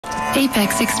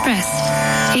Apex Express,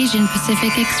 Asian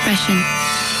Pacific Expression.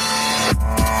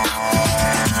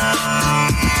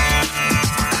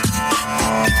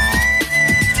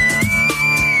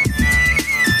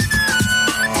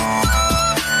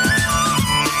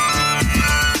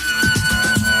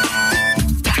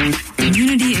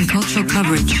 Community and cultural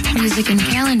coverage. Music and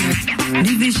calendar.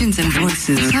 New visions and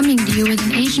voices. Coming to you with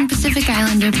an Asian Pacific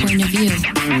Islander point of view.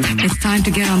 It's time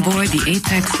to get on board the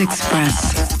Apex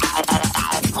Express.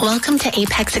 Welcome to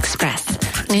Apex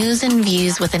Express, news and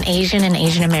views with an Asian and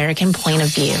Asian American point of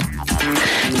view.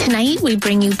 Tonight, we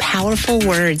bring you powerful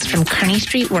words from Kearney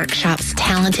Street Workshop's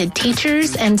talented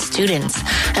teachers and students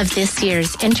of this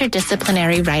year's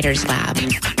Interdisciplinary Writers Lab.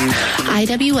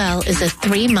 IWL is a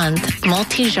 3-month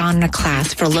multi-genre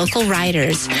class for local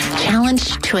writers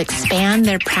challenged to expand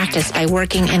their practice by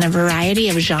working in a variety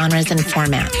of genres and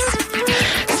formats.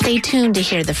 Stay tuned to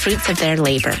hear the fruits of their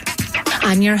labor.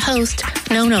 I'm your host,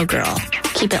 No Girl.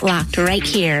 Keep it locked right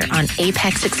here on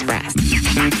Apex Express.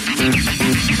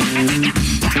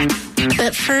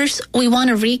 But first, we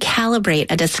want to recalibrate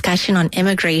a discussion on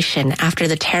immigration after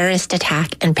the terrorist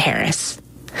attack in Paris.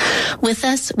 With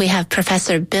us, we have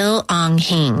Professor Bill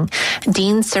Ong-Hing,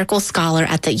 Dean Circle Scholar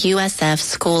at the USF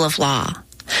School of Law.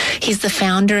 He's the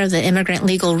founder of the Immigrant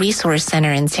Legal Resource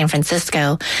Center in San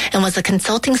Francisco and was a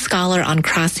consulting scholar on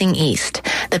Crossing East,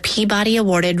 the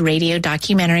Peabody-awarded radio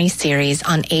documentary series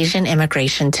on Asian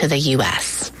immigration to the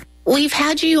U.S. We've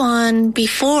had you on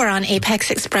before on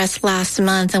Apex Express last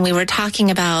month, and we were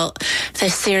talking about the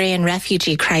Syrian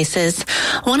refugee crisis.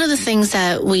 One of the things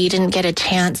that we didn't get a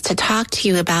chance to talk to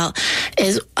you about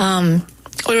is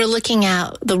we were looking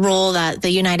at the role that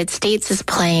the United States is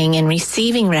playing in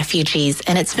receiving refugees,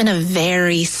 and it's been a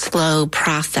very slow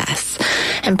process.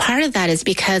 And part of that is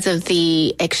because of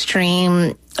the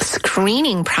extreme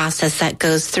screening process that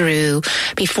goes through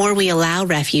before we allow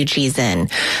refugees in.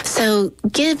 So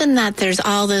given that there's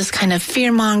all this kind of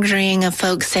fear-mongering of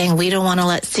folks saying we don't want to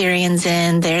let Syrians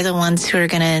in, they're the ones who are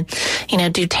going to,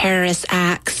 do terrorist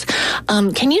acts,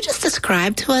 can you just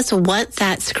describe to us what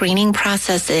that screening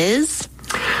process is?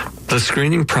 The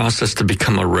screening process to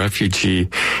become a refugee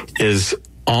is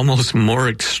almost more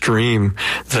extreme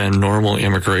than normal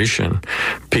immigration,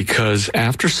 because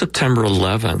after September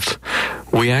 11th,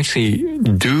 we actually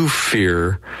do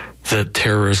fear that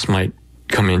terrorists might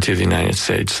come into the United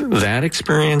States. That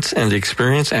experience and the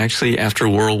experience actually after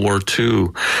World War II,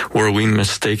 where we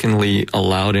mistakenly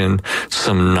allowed in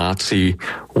some Nazi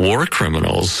war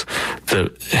criminals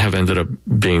that have ended up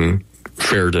being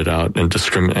ferreted out and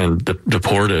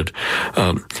deported.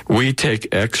 We take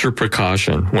extra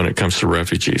precaution when it comes to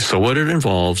refugees. So what it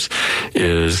involves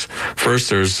is,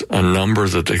 first, there's a number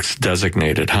that's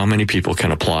designated. How many people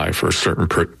can apply for a certain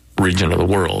region of the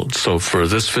world? So for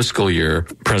this fiscal year,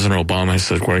 President Obama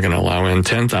said we're going to allow in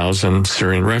 10,000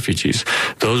 Syrian refugees.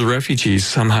 Those refugees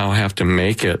somehow have to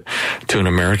make it to an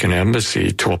American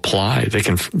embassy to apply.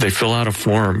 They fill out a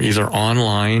form either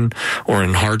online or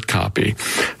in hard copy.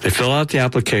 They fill out the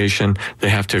application. They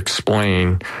have to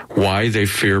explain why they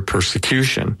fear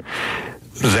persecution.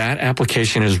 That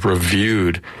application is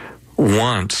reviewed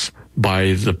once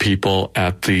by the people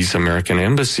at these American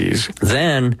embassies.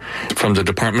 Then, from the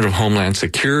Department of Homeland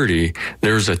Security,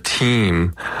 there's a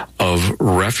team of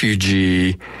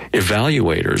refugee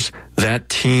evaluators. That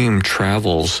team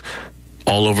travels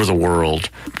all over the world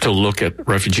to look at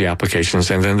refugee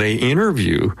applications, and then they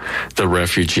interview the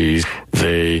refugees.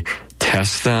 They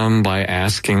test them by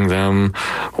asking them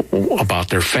about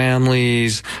their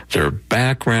families, their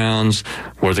backgrounds,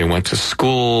 where they went to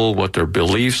school, what their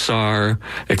beliefs are,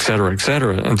 et cetera, et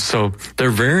cetera. And so they're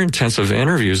very intensive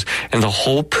interviews, and the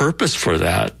whole purpose for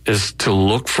that is to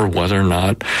look for whether or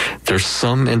not there's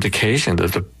some indication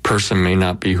that the person may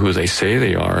not be who they say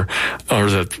they are, or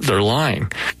that they're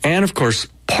lying. And of course,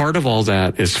 part of all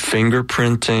that is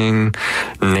fingerprinting.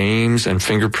 Names and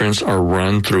fingerprints are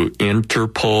run through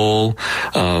Interpol.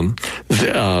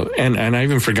 And I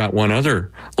even forgot one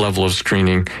other level of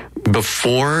screening.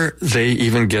 Before they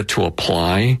even get to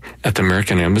apply at the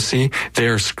American Embassy, they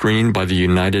are screened by the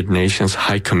United Nations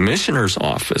High Commissioner's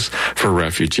Office for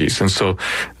Refugees. And so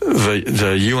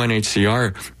the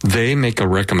UNHCR, they make a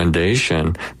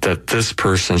recommendation that this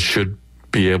person should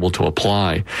be able to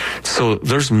apply. So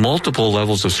there's multiple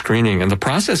levels of screening, and the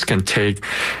process can take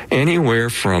anywhere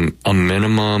from a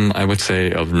minimum, I would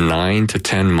say, of 9 to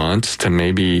 10 months to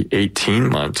maybe 18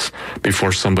 months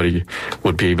before somebody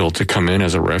would be able to come in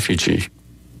as a refugee.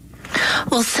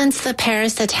 Well, since the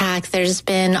Paris attack, there's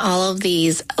been all of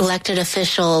these elected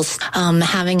officials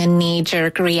having a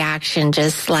knee-jerk reaction,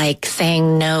 just like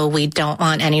saying, no, we don't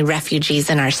want any refugees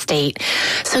in our state.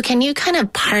 So can you kind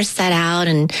of parse that out?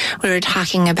 And we were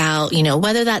talking about,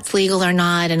 whether that's legal or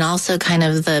not, and also kind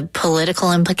of the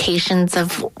political implications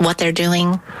of what they're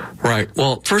doing. Right.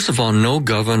 Well, first of all, no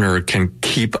governor can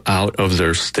keep out of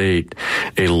their state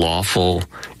a lawful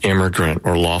immigrant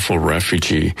or lawful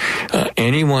refugee.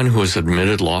 Anyone who is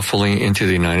admitted lawfully into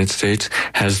the United States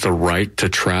has the right to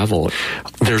travel.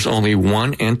 There's only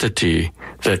one entity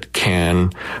that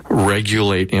can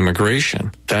regulate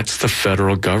immigration. That's the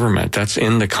federal government. That's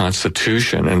in the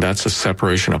Constitution, and that's a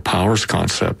separation of powers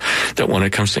concept, that when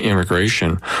it comes to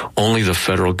immigration, only the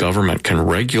federal government can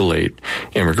regulate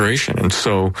immigration. And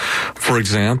so, for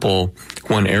example,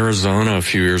 when Arizona a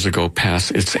few years ago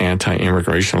passed its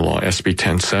anti-immigration law, SB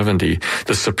 1070,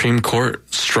 the Supreme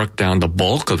Court struck down the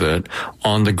bulk of it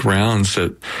on the grounds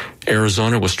that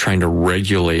Arizona was trying to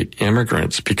regulate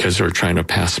immigrants because they were trying to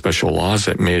pass special laws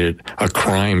that made it a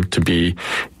crime to be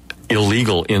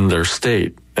illegal in their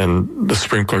state. And the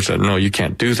Supreme Court said, no, you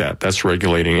can't do that. That's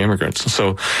regulating immigrants.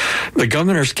 So the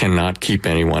governors cannot keep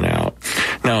anyone out.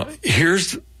 Now,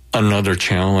 here's another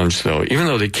challenge, though. Even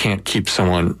though they can't keep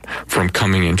someone from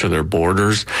coming into their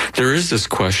borders, there is this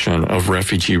question of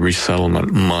refugee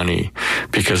resettlement money,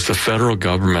 because the federal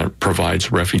government provides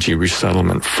refugee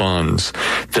resettlement funds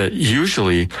that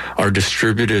usually are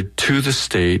distributed to the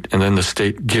state, and then the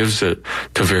state gives it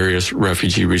to various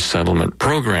refugee resettlement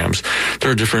programs.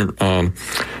 There are different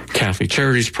Catholic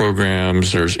Charities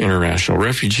programs, there's International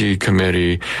Refugee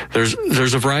Committee,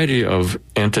 there's a variety of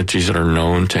entities that are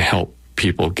known to help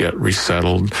people get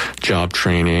resettled, job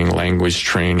training, language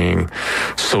training,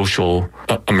 social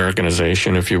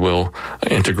Americanization, if you will,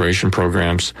 integration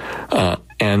programs.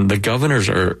 And the governors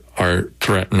are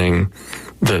threatening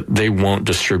that they won't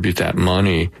distribute that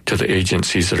money to the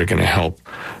agencies that are going to help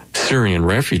Syrian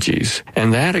refugees.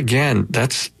 And that, again,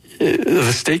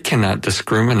 the state cannot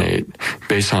discriminate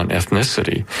based on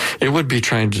ethnicity. It would be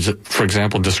trying to, for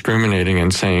example, discriminating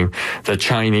and saying that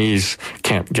Chinese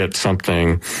can't get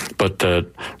something, but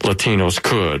that Latinos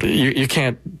could. You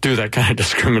can't do that kind of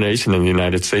discrimination in the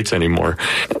United States anymore.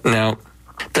 Now,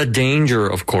 the danger,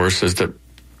 of course, is that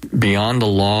beyond the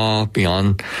law,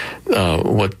 beyond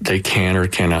what they can or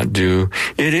cannot do,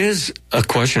 it is a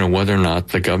question of whether or not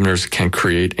the governors can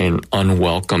create an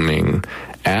unwelcoming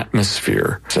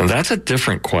atmosphere. And that's a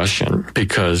different question,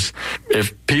 because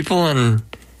if people in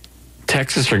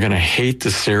Texas are going to hate the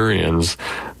Syrians,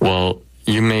 well,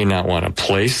 you may not want to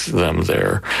place them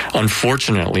there.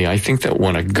 Unfortunately, I think that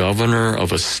when a governor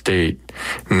of a state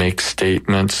makes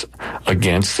statements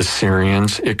against the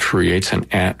Syrians, it creates an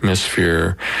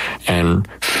atmosphere and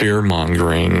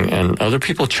fear-mongering, and other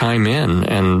people chime in,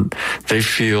 and they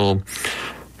feel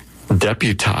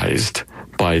deputized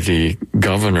by the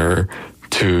governor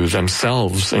to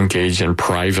themselves engage in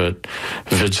private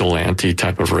vigilante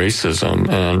type of racism,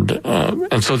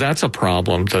 and so that's a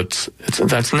problem. That's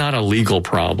not a legal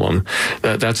problem.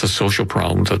 That's a social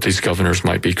problem that these governors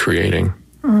might be creating.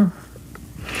 Mm.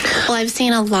 Well, I've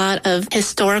seen a lot of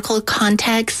historical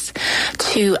context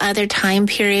to other time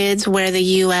periods where the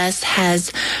U.S.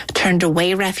 has turned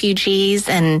away refugees,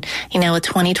 and, with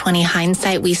 2020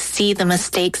 hindsight, we see the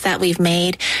mistakes that we've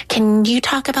made. Can you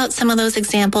talk about some of those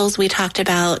examples? We talked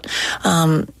about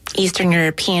Eastern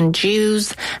European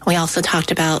Jews. We also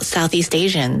talked about Southeast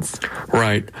Asians.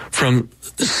 Right.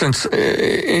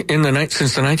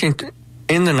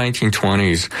 In the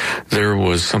 1920s, there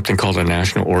was something called a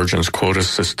national origins quota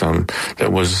system that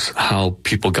was how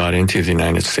people got into the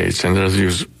United States. And there's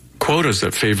these quotas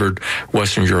that favored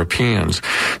Western Europeans.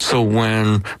 So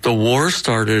when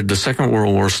the Second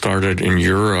World War started in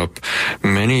Europe,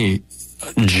 many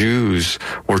Jews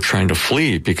were trying to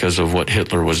flee because of what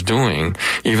Hitler was doing,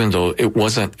 even though it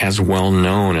wasn't as well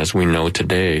known as we know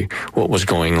today what was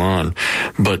going on.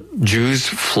 But Jews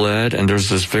fled, and there's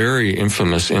this very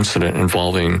infamous incident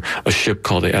involving a ship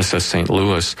called the SS St.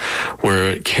 Louis, where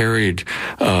it carried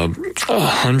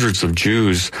hundreds of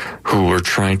Jews who were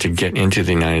trying to get into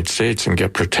the United States and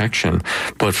get protection.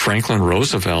 But Franklin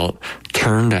Roosevelt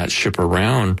turned that ship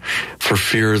around for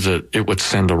fear that it would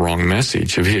send a wrong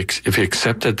message. If he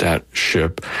accepted that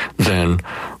ship, then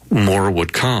more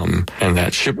would come, and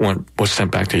that ship was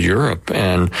sent back to Europe.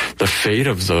 And the fate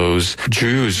of those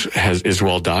Jews is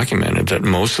well documented, that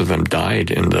most of them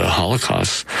died in the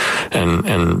Holocaust,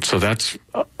 and so that's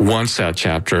one sad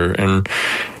chapter. And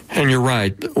you're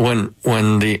right, when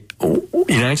the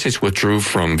the United States withdrew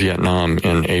from Vietnam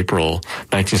in April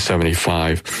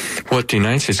 1975, what the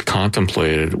United States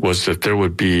contemplated was that there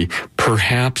would be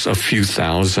perhaps a few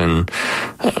thousand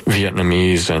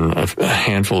Vietnamese and a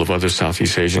handful of other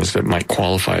Southeast Asians that might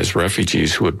qualify as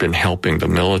refugees who had been helping the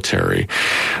military.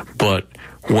 But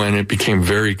when it became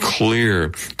very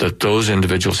clear that those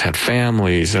individuals had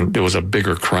families and there was a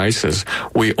bigger crisis,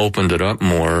 we opened it up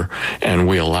more and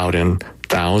we allowed in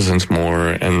thousands more,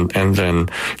 and then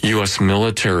U.S.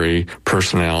 military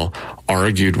personnel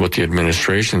argued with the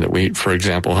administration that we, for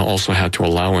example, also had to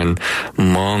allow in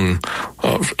Hmong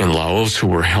in Laos who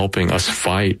were helping us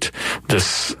fight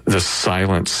this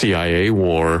silent CIA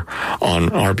war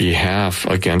on our behalf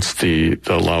against the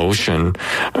Laotian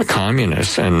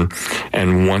communists, and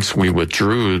once we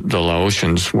withdrew, the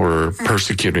Laotians were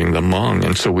persecuting the Hmong,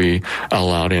 and so we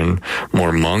allowed in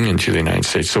more Hmong into the United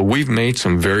States. So we've made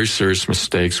some very serious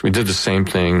mistakes. We did the same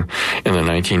thing in the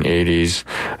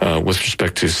 1980s with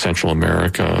respect to Central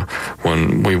America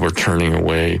when we were turning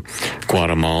away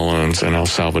Guatemalans and El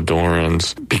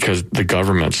Salvadorans because the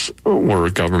governments were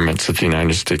governments that the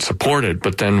United States supported.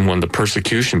 But then when the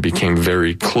persecution became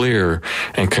very clear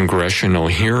and congressional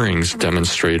hearings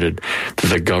demonstrated that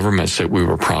the governments that we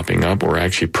were propping up were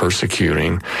actually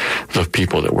persecuting the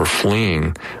people that were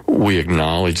fleeing, we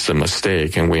acknowledged the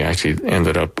mistake and we actually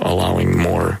ended up allowing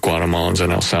more Guatemalans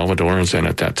and El Salvadorans in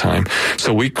at that time.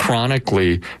 So we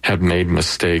chronically have made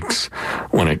mistakes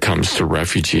when it comes to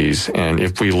refugees. And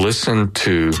if we listen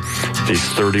to these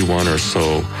 31 or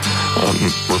so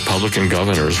Republican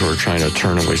governors who are trying to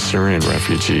turn away Syrian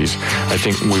refugees, I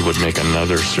think we would make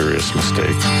another serious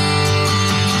mistake.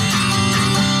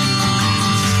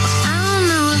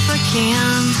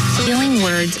 Healing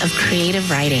words of creative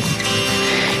writing.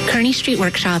 Kearney Street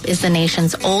Workshop is the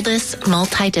nation's oldest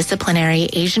multidisciplinary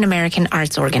Asian American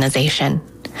arts organization.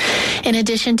 In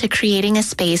addition to creating a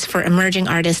space for emerging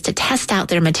artists to test out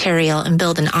their material and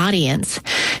build an audience,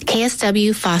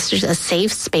 KSW fosters a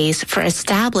safe space for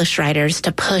established writers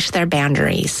to push their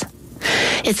boundaries.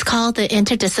 It's called the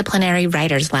Interdisciplinary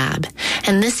Writers Lab,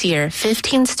 and this year,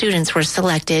 15 students were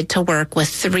selected to work with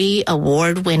 3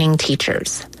 award-winning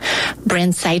teachers.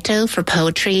 Bryn Saito for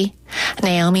poetry,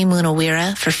 Naomi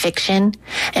Munawira for fiction,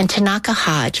 and Tanaka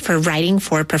Hodge for writing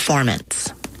for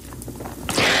performance.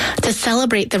 To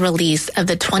celebrate the release of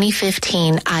the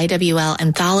 2015 IWL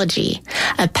anthology,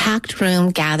 a packed room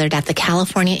gathered at the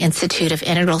California Institute of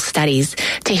Integral Studies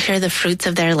to hear the fruits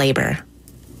of their labor.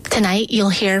 Tonight, you'll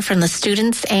hear from the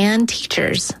students and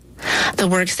teachers. The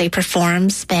works they perform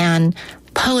span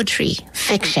poetry,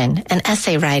 fiction, and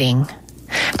essay writing.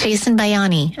 Jason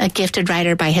Bayani, a gifted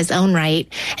writer by his own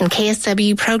right, and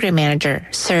KSW program manager,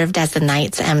 served as the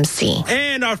night's MC.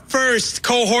 And our first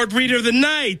cohort reader of the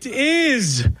night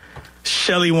is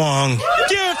Shelley Wong.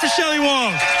 Give it for Shelley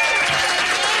Wong.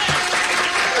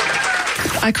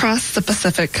 I crossed the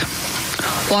Pacific.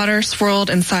 Water swirled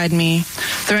inside me,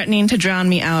 threatening to drown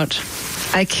me out.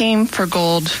 I came for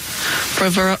gold,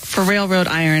 for railroad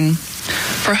iron,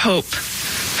 for hope,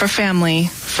 for family,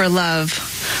 for love.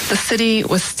 The city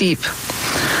was steep.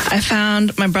 I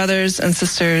found my brothers and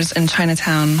sisters in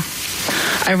Chinatown.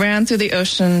 I ran through the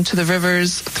ocean to the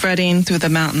rivers threading through the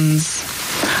mountains.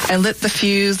 I lit the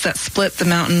fuse that split the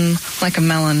mountain like a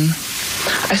melon.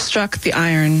 I struck the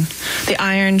iron. The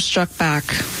iron struck back.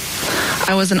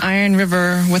 I was an iron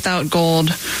river without gold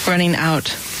running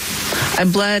out. I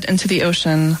bled into the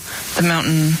ocean, the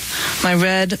mountain, my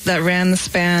red that ran the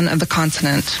span of the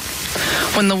continent.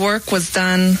 When the work was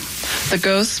done, the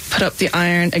ghosts put up the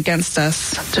iron against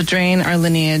us to drain our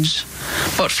lineage.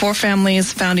 But 4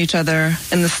 families found each other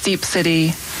in the steep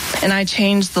city, and I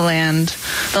changed the land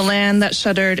that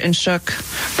shuddered and shook,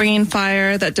 bringing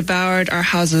fire that devoured our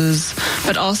houses,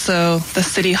 but also the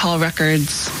city hall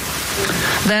records.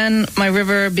 Then my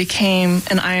river became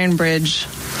an iron bridge,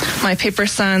 my paper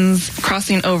suns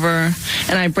crossing over,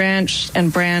 and I branched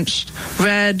and branched,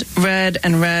 red, red,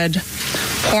 and red,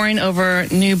 pouring over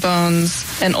new bones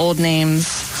and old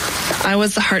names. I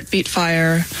was the heartbeat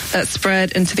fire that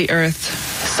spread into the earth,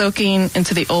 soaking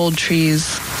into the old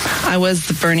trees. I was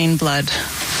the burning blood.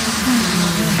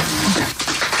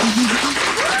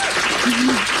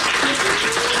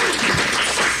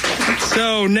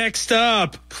 So next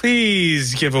up,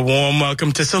 please give a warm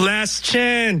welcome to Celeste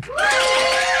Chen.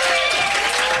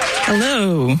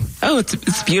 Hello. Oh,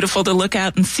 it's beautiful to look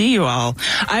out and see you all.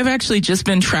 I've actually just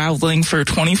been traveling for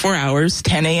 24 hours,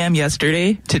 10 a.m.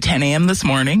 yesterday to 10 a.m. this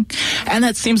morning, and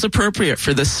that seems appropriate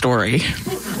for this story.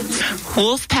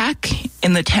 Wolfpack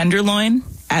in the Tenderloin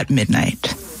at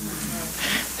midnight.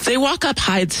 They walk up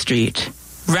Hyde Street.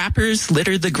 Wrappers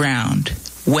litter the ground,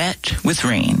 wet with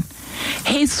rain.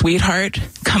 "Hey, sweetheart,"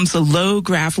 comes a low,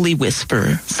 gravelly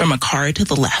whisper from a car to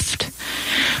the left.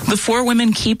 The four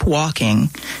women keep walking,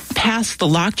 past the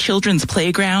locked children's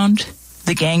playground,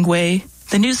 the gangway,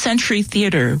 the New Century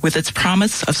Theater with its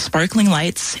promise of sparkling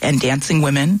lights and dancing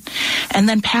women, and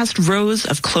then past rows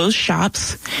of closed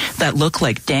shops that look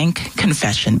like dank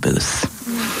confession booths.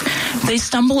 They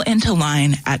stumble into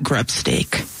line at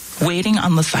Grubstake, waiting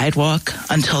on the sidewalk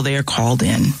until they are called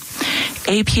in.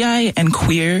 API and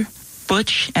queer,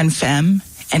 butch and femme,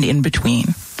 and in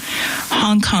between.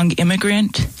 Hong Kong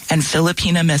immigrant and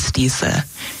Filipina mestiza,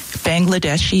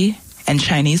 Bangladeshi and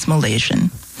Chinese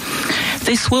Malaysian.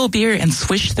 They swill beer and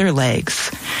swish their legs,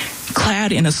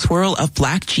 clad in a swirl of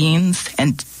black jeans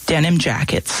and denim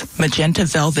jackets, magenta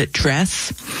velvet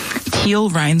dress, teal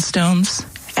rhinestones,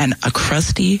 and a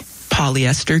crusty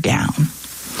polyester gown.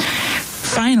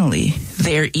 Finally,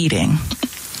 they're eating.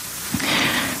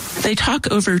 They talk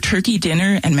over turkey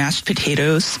dinner and mashed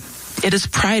potatoes. It is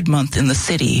Pride Month in the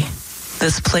city,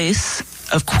 this place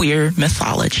of queer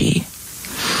mythology.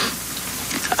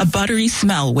 A buttery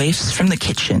smell wafts from the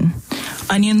kitchen,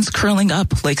 onions curling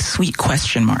up like sweet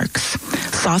question marks,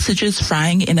 sausages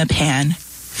frying in a pan,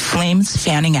 flames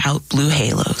fanning out blue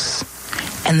halos.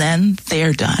 And then they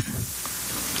are done.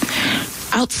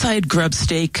 Outside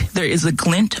Grubstake, there is a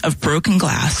glint of broken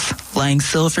glass lying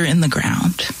silver in the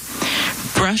ground.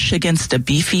 Brush against a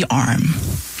beefy arm.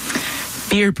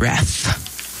 Beer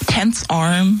breath. Tense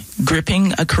arm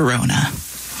gripping a Corona.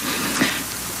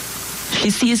 She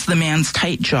sees the man's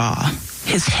tight jaw,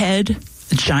 his head,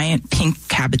 a giant pink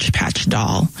Cabbage Patch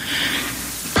doll,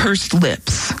 pursed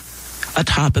lips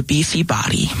atop a beefy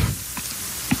body.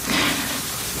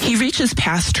 He reaches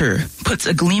past her, puts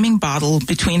a gleaming bottle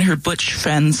between her butch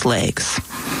friend's legs.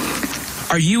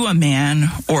 "Are you a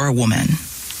man or a woman?"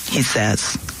 he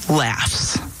says,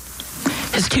 laughs.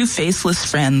 His two faceless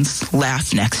friends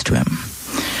laugh next to him.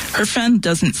 Her friend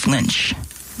doesn't flinch,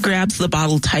 grabs the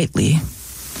bottle tightly,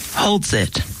 holds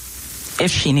it,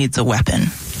 if she needs a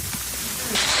weapon.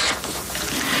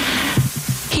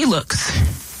 He looks.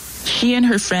 She and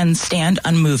her friend stand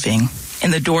unmoving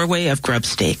in the doorway of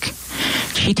Grubstake.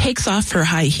 She takes off her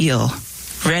high heel,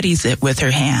 readies it with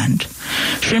her hand.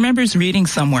 She remembers reading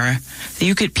somewhere that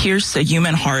you could pierce a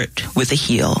human heart with a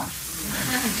heel.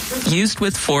 Used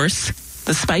with force,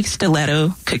 the spiked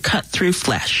stiletto could cut through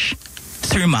flesh,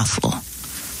 through muscle.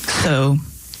 So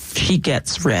she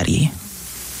gets ready.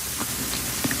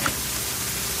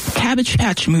 Cabbage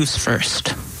Patch moves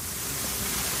first.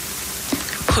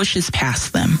 Pushes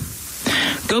past them.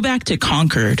 "Go back to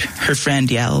Concord," her friend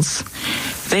yells.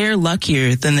 They are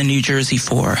luckier than the New Jersey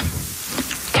Four.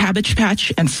 Cabbage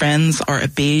Patch and friends are a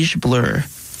beige blur,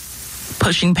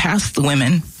 pushing past the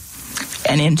women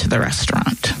and into the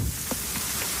restaurant.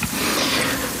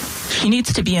 She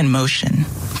needs to be in motion,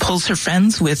 pulls her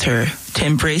friends with her to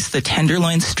embrace the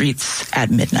Tenderloin streets at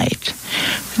midnight.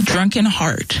 Drunken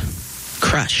heart,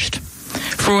 crushed,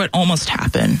 for what almost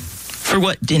happened, for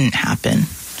what didn't happen.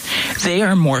 They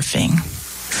are morphing,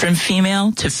 from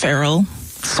female to feral,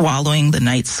 swallowing the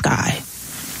night sky,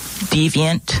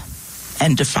 deviant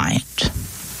and defiant.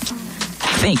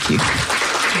 Thank you.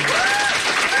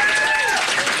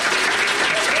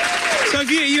 So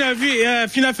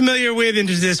if you're not familiar with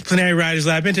Interdisciplinary Writers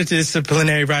Lab,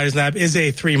 Interdisciplinary Writers Lab is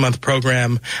a 3-month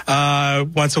program.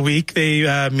 Once a week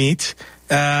they meet.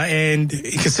 And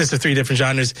it consists of 3 different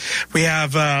genres. We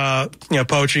have,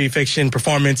 poetry, fiction,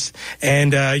 performance,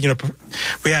 and,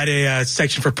 we had a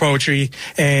section for poetry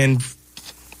and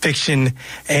fiction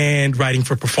and writing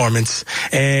for performance.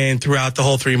 And throughout the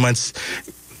whole 3 months,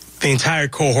 the entire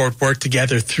cohort worked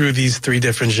together through these 3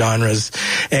 different genres.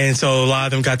 And so a lot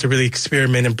of them got to really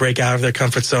experiment and break out of their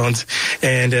comfort zones.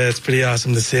 And it's pretty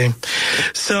awesome to see.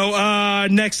 So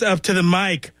next up to the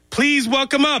mic, please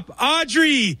welcome up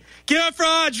Audrey. Give it up for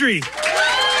Audrey.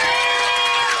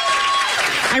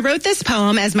 I wrote this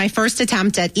poem as my first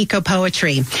attempt at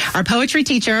eco-poetry. Our poetry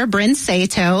teacher, Bryn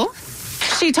Sato,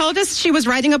 she told us she was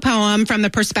writing a poem from the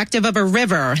perspective of a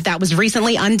river that was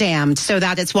recently undammed so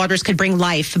that its waters could bring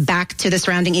life back to the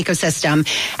surrounding ecosystem.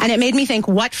 And it made me think,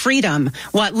 what freedom,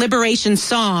 what liberation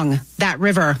song that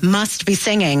river must be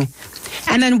singing.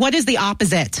 And then what is the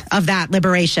opposite of that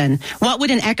liberation? What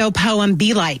would an echo poem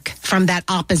be like from that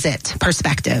opposite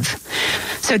perspective?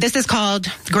 So this is called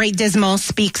Great Dismal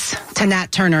Speaks to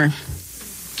Nat Turner.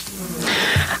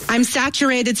 I'm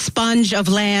saturated sponge of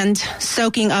land,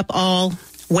 soaking up all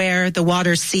where the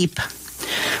waters seep.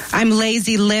 I'm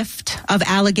lazy lift of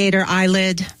alligator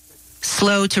eyelid,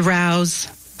 slow to rouse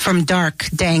from dark,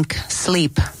 dank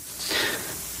sleep.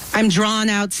 I'm drawn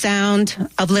out sound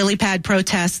of lily pad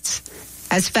protests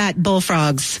as fat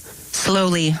bullfrogs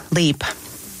slowly leap.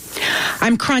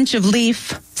 I'm crunch of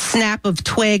leaf, snap of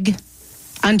twig,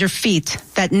 under feet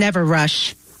that never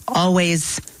rush,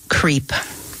 always creep.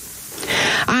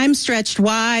 I'm stretched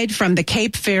wide from the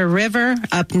Cape Fear River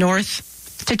up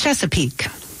north to Chesapeake.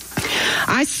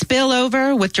 I spill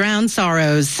over with drowned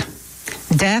sorrows.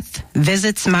 Death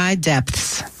visits my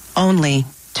depths, only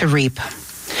to reap.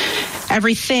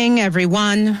 Everything,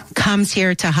 everyone comes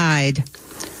here to hide.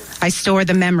 I store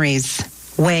the memories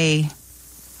way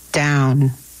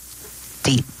down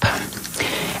deep.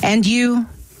 And you,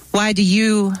 why do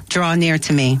you draw near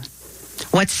to me?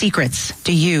 What secrets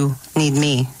do you need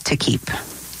me to keep?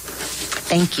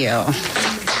 Thank you.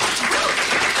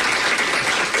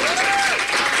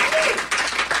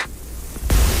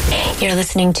 You're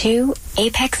listening to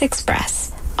Apex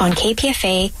Express on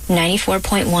KPFA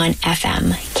 94.1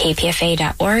 FM,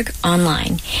 kpfa.org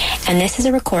online. And this is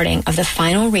a recording of the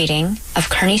final reading of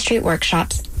Kearney Street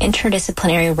Workshop's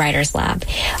Interdisciplinary Writers Lab,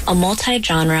 a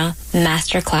multi-genre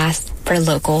masterclass for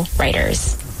local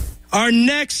writers. Our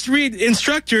next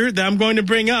instructor that I'm going to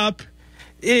bring up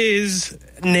is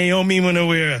Naomi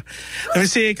Munawira. Let me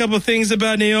say a couple of things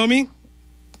about Naomi.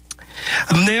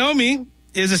 Naomi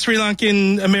is a Sri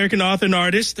Lankan American author and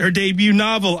artist. Her debut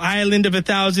novel, Island of a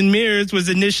Thousand Mirrors, was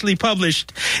initially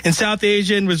published in South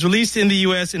Asia and was released in the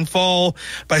U.S. in fall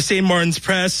by St. Martin's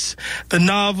Press. The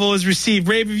novel has received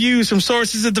rave reviews from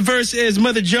sources as diverse as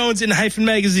Mother Jones and Hyphen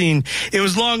Magazine. It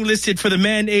was long listed for the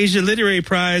Man Asia Literary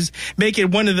Prize, making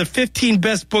it one of the 15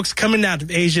 best books coming out of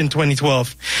Asia in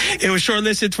 2012. It was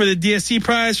shortlisted for the DSC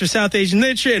Prize for South Asian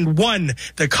Literature and won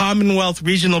the Commonwealth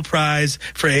Regional Prize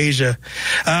for Asia.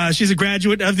 She's a graduate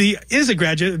of the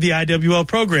IWL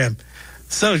program.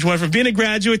 So she went from being a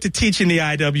graduate to teaching the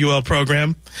IWL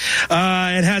program.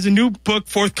 And has a new book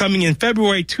forthcoming in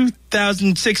February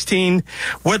 2016,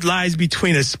 What Lies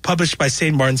Between Us, published by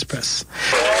St. Martin's Press.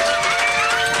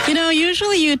 You know,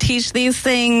 usually you teach these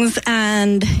things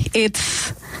and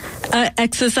it's an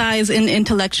exercise in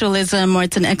intellectualism, or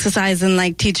it's an exercise in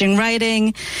like teaching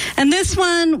writing. And this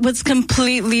one was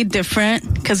completely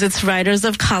different because it's writers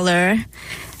of color.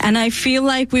 And I feel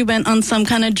like we went on some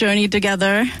kind of journey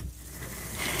together.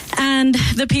 And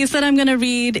the piece that I'm going to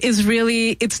read is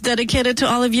really, it's dedicated to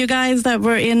all of you guys that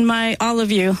were in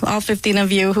all 15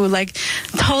 of you who like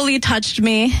totally touched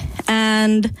me.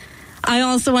 And I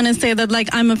also want to say that like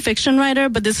I'm a fiction writer,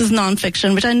 but this is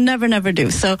nonfiction, which I never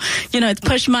do. So, it's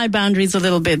pushed my boundaries a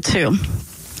little bit too.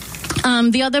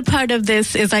 The other part of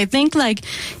this is I think like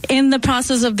in the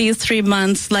process of these 3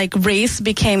 months, like race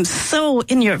became so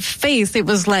in your face. It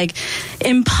was like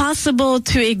impossible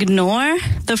to ignore.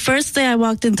 The first day I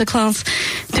walked into class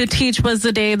to teach was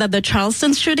the day that the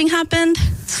Charleston shooting happened.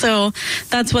 So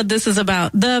that's what this is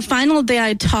about. The final day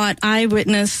I taught, I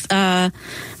witnessed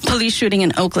police shooting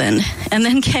in Oakland and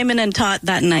then came in and taught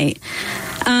that night.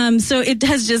 So it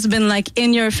has just been like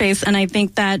in your face. And I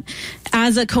think that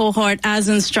as a cohort, as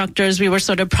instructors, we were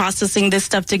sort of processing this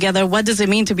stuff together. What does it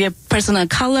mean to be a person of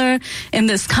color in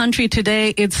this country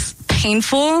today? It's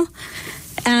painful.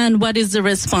 And what is the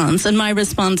response? And my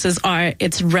response is art,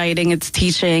 it's writing, it's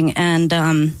teaching. And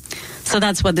so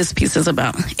that's what this piece is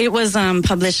about. It was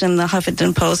published in the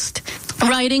Huffington Post.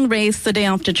 Writing race the day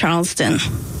after Charleston.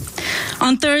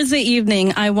 On Thursday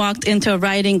evening, I walked into a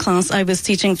writing class I was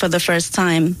teaching for the first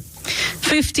time.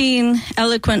 15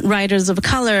 eloquent writers of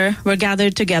color were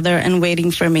gathered together and waiting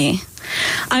for me.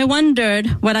 I wondered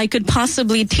what I could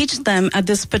possibly teach them at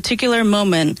this particular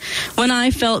moment when I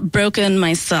felt broken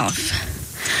myself.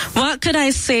 What could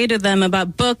I say to them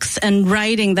about books and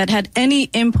writing that had any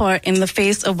import in the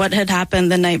face of what had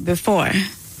happened the night before?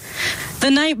 The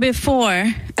night before,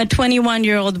 a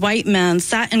 21-year-old white man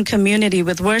sat in community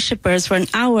with worshipers for an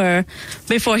hour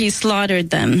before he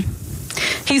slaughtered them.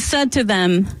 He said to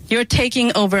them, "You're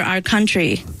taking over our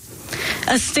country."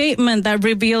 A statement that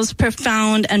reveals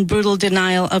profound and brutal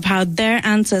denial of how their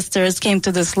ancestors came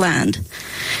to this land.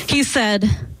 He said,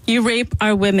 "You rape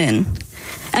our women."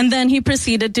 And then he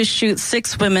proceeded to shoot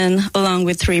 6 women along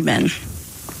with 3 men.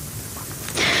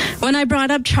 When I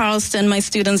brought up Charleston, my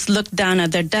students looked down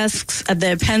at their desks, at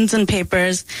their pens and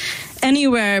papers,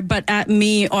 anywhere but at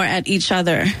me or at each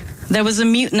other. There was a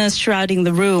muteness shrouding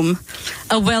the room,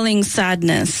 a welling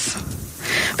sadness.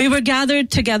 We were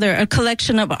gathered together, a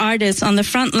collection of artists on the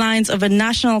front lines of a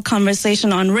national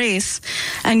conversation on race,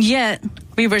 and yet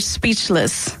we were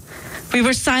speechless. We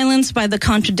were silenced by the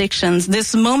contradictions.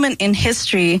 This moment in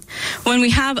history, when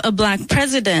we have a black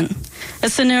president, a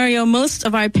scenario most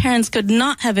of our parents could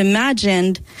not have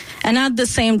imagined, and at the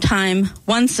same time,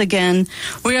 once again,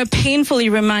 we are painfully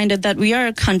reminded that we are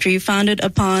a country founded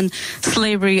upon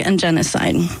slavery and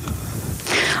genocide.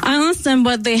 I asked them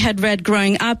what they had read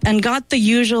growing up and got the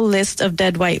usual list of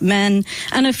dead white men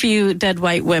and a few dead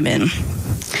white women.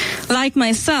 Like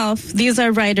myself, these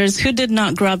are writers who did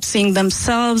not grow up seeing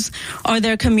themselves or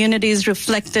their communities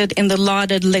reflected in the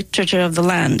lauded literature of the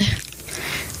land.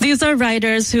 These are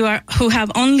writers who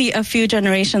have only a few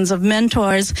generations of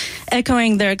mentors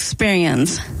echoing their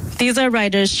experience. These are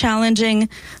writers challenging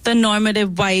the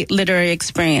normative white literary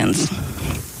experience.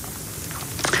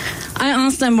 I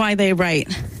asked them why they write.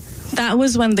 That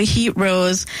was when the heat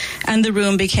rose and the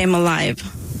room became alive.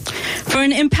 For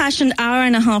an impassioned hour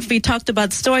and a half, we talked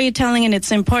about storytelling and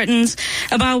its importance,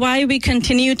 about why we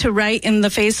continue to write in the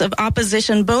face of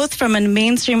opposition, both from a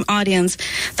mainstream audience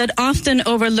that often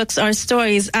overlooks our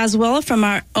stories, as well from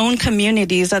our own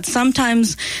communities that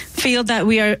sometimes feel that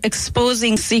we are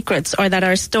exposing secrets or that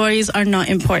our stories are not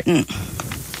important.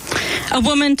 A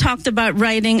woman talked about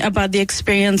writing about the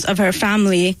experience of her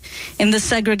family in the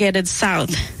segregated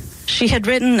South. She had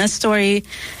written a story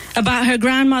about her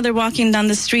grandmother walking down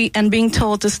the street and being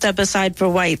told to step aside for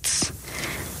whites.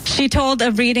 She told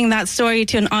of reading that story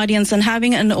to an audience and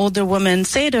having an older woman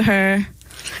say to her,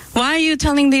 "Why are you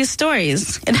telling these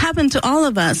stories? It happened to all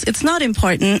of us. It's not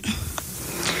important."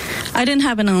 I didn't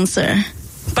have an answer,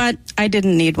 but I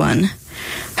didn't need one.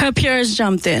 Her peers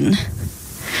jumped in.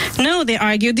 No, they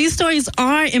argued, these stories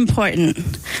are important.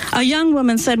 A young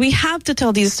woman said, we have to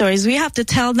tell these stories. We have to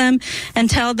tell them and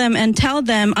tell them and tell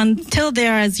them until they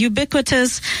are as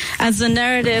ubiquitous as the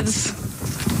narratives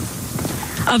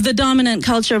of the dominant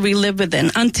culture we live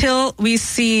within, until we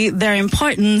see their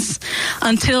importance,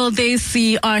 until they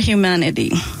see our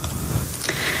humanity.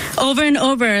 Over and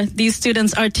over, these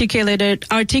students articulated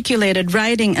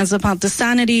writing as about the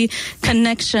sanity,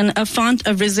 connection, a font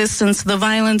of resistance, the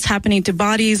violence happening to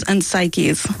bodies and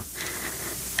psyches.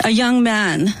 A young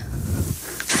man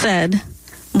said,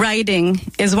 writing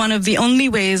is one of the only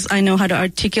ways I know how to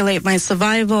articulate my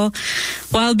survival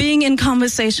while being in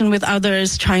conversation with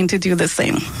others trying to do the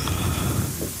same.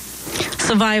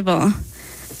 Survival.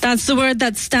 That's the word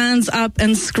that stands up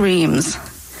and screams.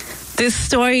 This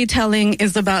storytelling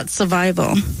is about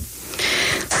survival.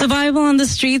 Survival on the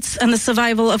streets and the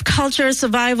survival of culture,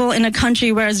 survival in a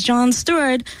country where, as Jon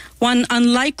Stewart, one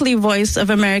unlikely voice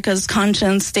of America's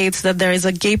conscience, states that there is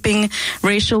a gaping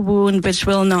racial wound which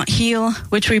will not heal,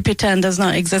 which we pretend does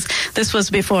not exist. This was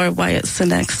before Wyatt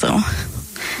Cenac, so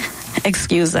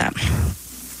excuse that.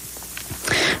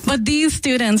 But these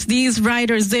students, these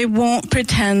writers, they won't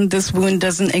pretend this wound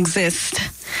doesn't exist.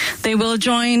 They will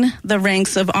join the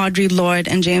ranks of Audre Lorde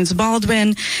and James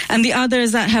Baldwin and the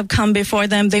others that have come before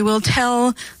them. They will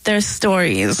tell their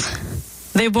stories.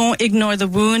 They won't ignore the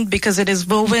wound because it is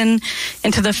woven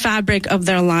into the fabric of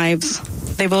their lives.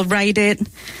 They will write it.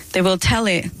 They will tell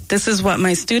it. This is what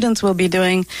my students will be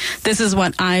doing. This is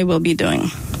what I will be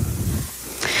doing.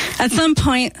 At some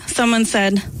point, someone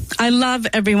said, I love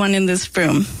everyone in this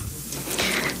room.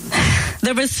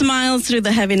 There were smiles through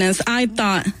the heaviness. I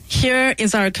thought, here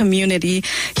is our community.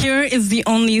 Here is the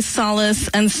only solace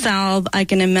and salve I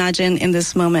can imagine in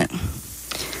this moment.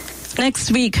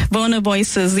 Next week, Bona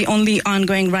Voices, the only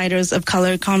ongoing Writers of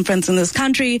Color conference in this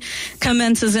country,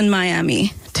 commences in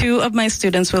Miami. 2 of my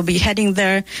students will be heading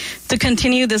there to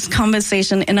continue this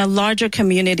conversation in a larger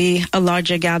community, a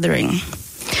larger gathering.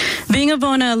 Being a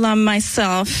Bona alum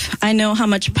myself, I know how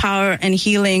much power and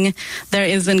healing there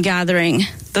is in gathering.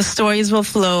 The stories will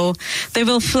flow. They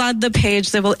will flood the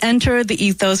page. They will enter the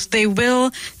ethos. They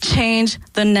will change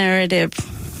the narrative.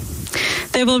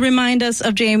 They will remind us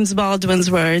of James Baldwin's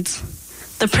words.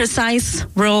 The precise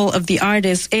role of the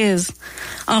artist is,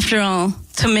 after all,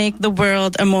 to make the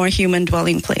world a more human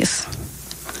dwelling place.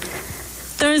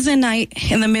 Thursday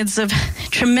night, in the midst of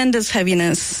tremendous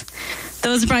heaviness,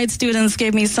 those bright students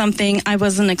gave me something I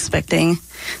wasn't expecting.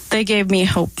 They gave me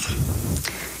hope.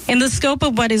 In the scope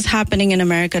of what is happening in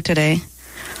America today,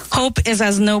 hope is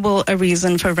as noble a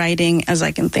reason for writing as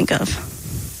I can think of.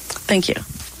 Thank you.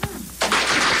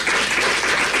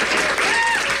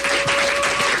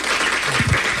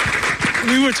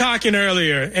 We were talking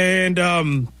earlier, and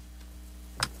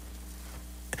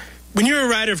when you're a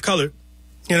writer of color,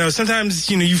 you know, sometimes,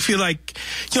 you know, you feel like,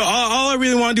 you know, all I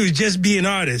really want to do is just be an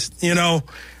artist, you know.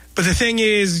 But the thing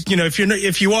is, you know,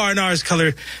 if you are an artist of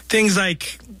color, things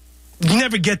like, you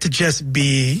never get to just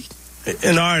be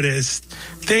an artist.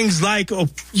 Things like,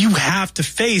 you have to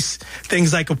face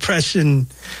things like oppression,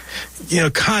 you know,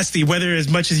 constantly, whether as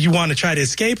much as you want to try to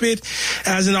escape it.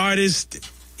 As an artist,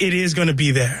 it is going to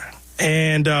be there.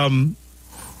 And to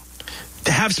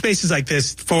have spaces like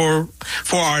this for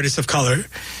artists of color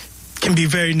can be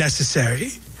very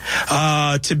necessary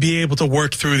to be able to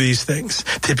work through these things,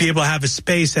 to be able to have a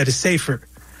space that is safer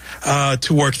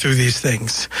to work through these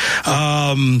things.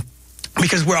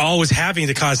 Because we're always having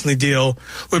to constantly deal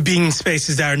with being in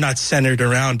spaces that are not centered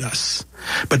around us.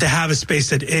 But to have a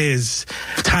space that is,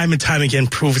 time and time again,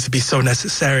 proves to be so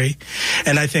necessary.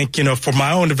 And I think, for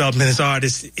my own development as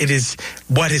artist, it is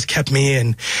what has kept me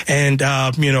in. And,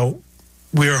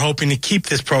 we are hoping to keep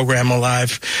this program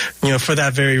alive, for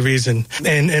that very reason.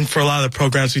 And for a lot of the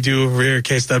programs we do over here at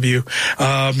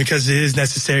KSW, because it is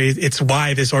necessary. It's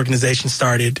why this organization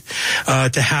started,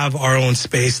 to have our own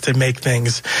space to make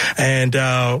things. And,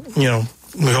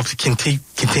 we hope to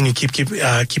continue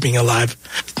keeping alive.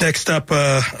 Next up,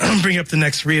 bring up the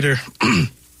next reader.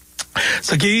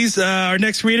 So, Geese, our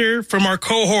next reader from our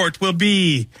cohort will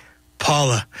be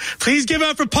Paula. Please give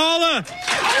up for Paula.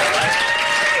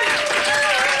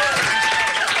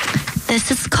 This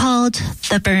is called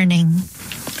The Burning.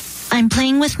 I'm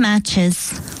playing with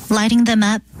matches, lighting them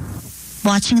up,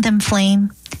 watching them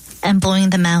flame, and blowing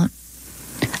them out.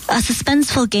 A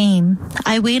suspenseful game.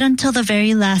 I wait until the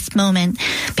very last moment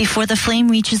before the flame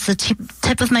reaches the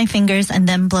tip of my fingers and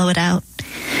then blow it out.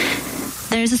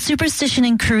 There's a superstition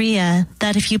in Korea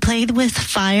that if you played with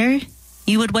fire,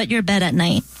 you would wet your bed at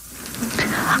night.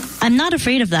 I'm not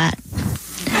afraid of that.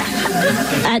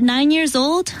 At 9 years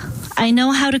old, I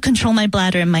know how to control my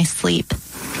bladder in my sleep.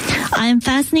 I am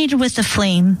fascinated with the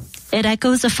flame. It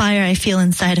echoes the fire I feel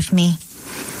inside of me.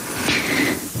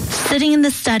 Sitting in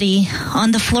the study,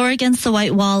 on the floor against the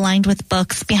white wall lined with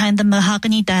books behind the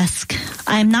mahogany desk,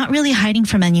 I am not really hiding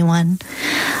from anyone.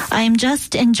 I am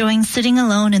just enjoying sitting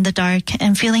alone in the dark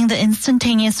and feeling the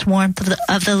instantaneous warmth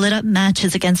of the lit up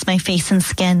matches against my face and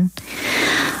skin.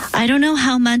 I don't know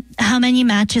how many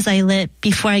matches I lit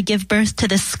before I give birth to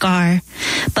this scar,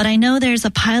 but I know there's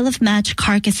a pile of match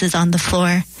carcasses on the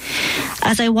floor.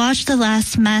 As I watch the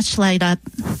last match light up,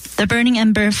 the burning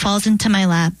ember falls into my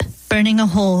lap, burning a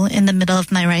hole in the middle of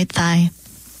my right thigh.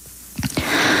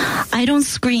 I don't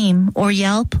scream or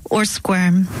yelp or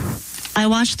squirm. I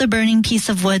watch the burning piece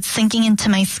of wood sinking into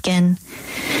my skin.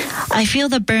 I feel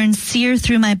the burn sear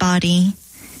through my body.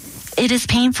 It is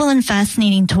painful and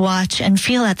fascinating to watch and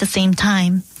feel at the same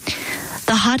time.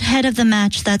 The hot head of the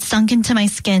match that sunk into my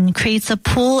skin creates a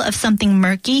pool of something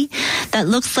murky that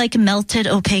looks like melted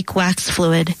opaque wax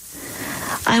fluid.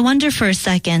 I wonder for a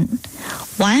second,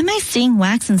 why am I seeing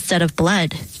wax instead of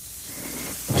blood?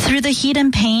 Through the heat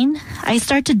and pain, I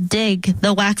start to dig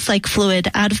the wax-like fluid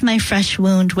out of my fresh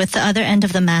wound with the other end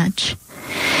of the match.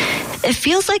 It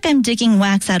feels like I'm digging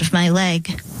wax out of my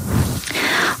leg.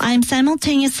 I am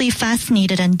simultaneously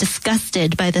fascinated and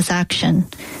disgusted by this action.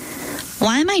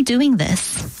 Why am I doing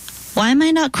this? Why am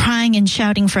I not crying and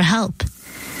shouting for help?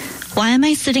 Why am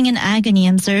I sitting in agony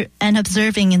and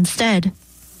observing instead?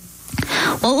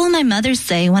 What will my mother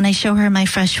say when I show her my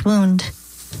fresh wound?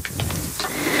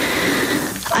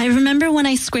 I remember when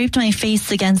I scraped my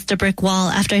face against a brick wall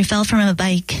after I fell from a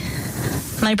bike.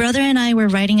 My brother and I were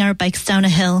riding our bikes down a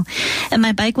hill, and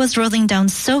my bike was rolling down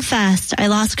so fast I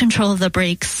lost control of the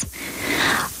brakes.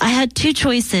 I had two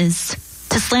choices: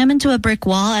 to slam into a brick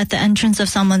wall at the entrance of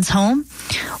someone's home,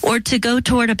 or to go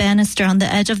toward a banister on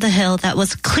the edge of the hill that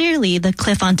was clearly the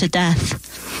cliff onto death.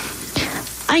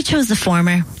 I chose the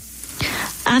former.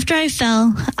 After I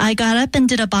fell, I got up and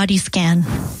did a body scan.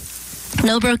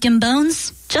 No broken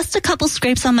bones, just a couple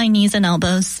scrapes on my knees and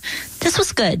elbows. This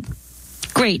was good.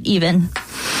 Great, even.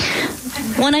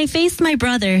 When I faced my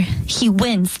brother, he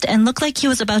winced and looked like he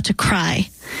was about to cry.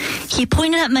 He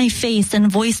pointed at my face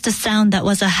and voiced a sound that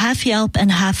was a half yelp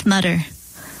and half mutter.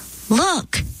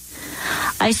 Look!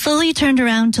 I slowly turned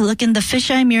around to look in the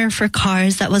fisheye mirror for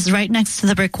cars that was right next to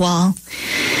the brick wall.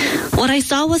 What I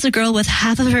saw was a girl with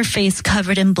half of her face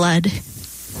covered in blood.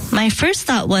 My first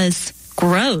thought was,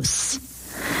 gross.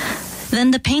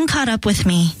 Then the pain caught up with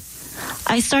me.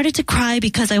 I started to cry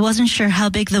because I wasn't sure how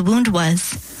big the wound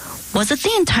was. Was it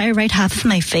the entire right half of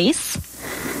my face?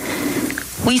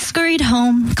 We scurried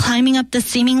home, climbing up the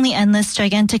seemingly endless,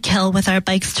 gigantic hill with our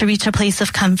bikes to reach a place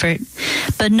of comfort.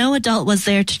 But no adult was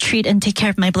there to treat and take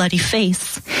care of my bloody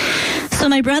face. So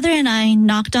my brother and I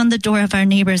knocked on the door of our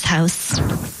neighbor's house.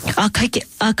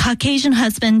 A Caucasian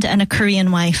husband and a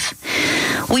Korean wife.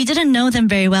 We didn't know them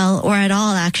very well, or at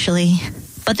all, actually.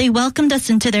 But they welcomed us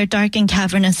into their dark and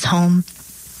cavernous home.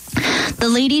 The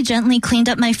lady gently cleaned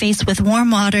up my face with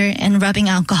warm water and rubbing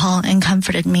alcohol and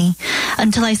comforted me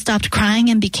until I stopped crying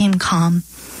and became calm.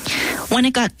 When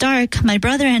it got dark, my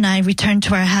brother and I returned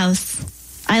to our house.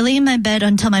 I lay in my bed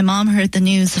until my mom heard the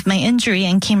news of my injury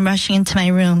and came rushing into my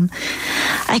room.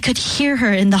 I could hear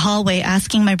her in the hallway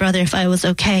asking my brother if I was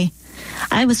okay.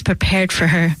 I was prepared for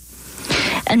her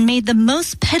and made the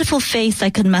most pitiful face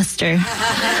I could muster.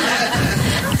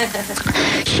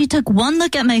 She took one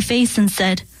look at my face and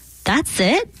said, "That's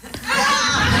it?"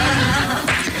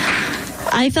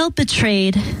 I felt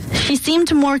betrayed. She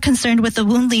seemed more concerned with the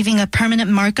wound leaving a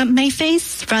permanent mark on my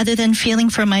face rather than feeling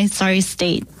for my sorry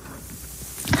state.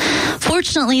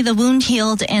 Fortunately, the wound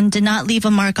healed and did not leave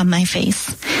a mark on my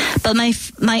face. But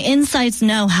my insides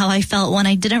know how I felt when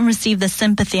I didn't receive the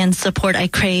sympathy and support I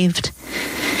craved.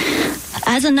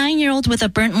 As a 9-year-old with a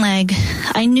burnt leg,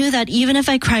 I knew that even if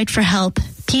I cried for help,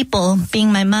 people,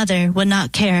 being my mother, would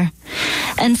not care.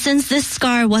 And since this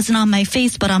scar wasn't on my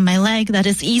face but on my leg that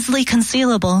is easily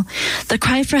concealable, the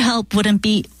cry for help would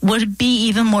be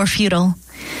even more futile.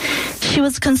 She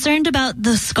was concerned about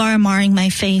the scar marring my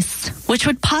face, which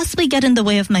would possibly get in the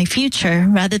way of my future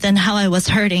rather than how I was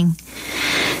hurting.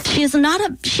 She's not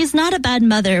a bad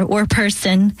mother or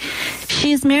person.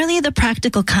 She is merely the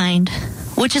practical kind,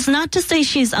 which is not to say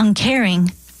she's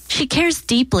uncaring. She cares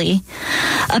deeply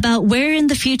about where in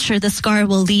the future the scar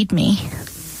will lead me.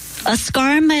 A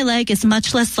scar on my leg is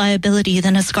much less liability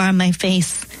than a scar on my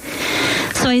face.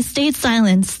 So I stayed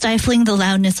silent, stifling the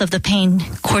loudness of the pain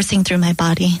coursing through my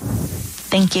body.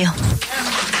 Thank you.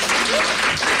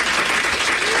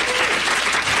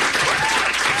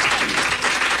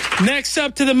 Next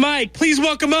up to the mic, please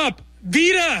welcome up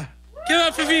Vita. Give it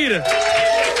up for Vita.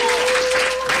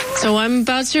 So what I'm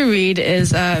about to read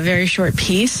is a very short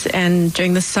piece, and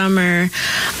during the summer,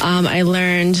 I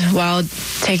learned while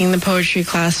taking the poetry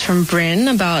class from Bryn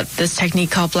about this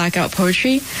technique called blackout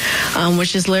poetry,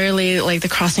 which is literally like the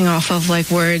crossing off of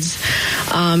like words,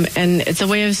 and it's a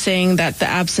way of saying that the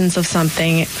absence of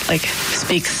something like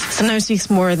sometimes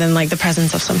speaks more than like the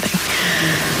presence of something.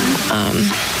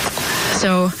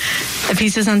 So the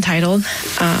piece is untitled.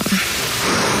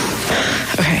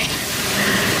 Okay.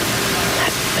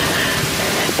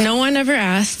 No one ever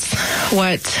asks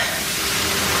what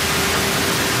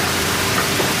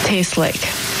tastes like.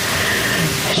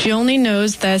 She only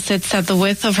knows that it sits at the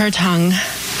width of her tongue,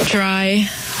 dry,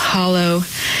 hollow,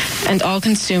 and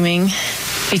all-consuming,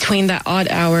 between that odd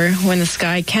hour when the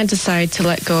sky can't decide to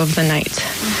let go of the night.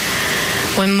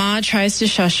 When Ma tries to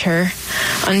shush her,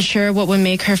 unsure what would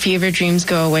make her fever dreams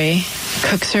go away,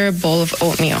 cooks her a bowl of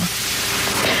oatmeal.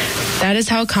 That is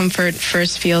how comfort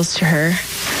first feels to her.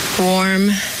 Warm,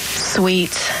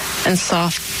 sweet, and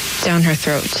soft down her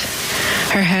throat,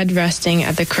 her head resting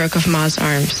at the crook of Ma's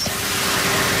arms.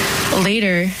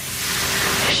 Later,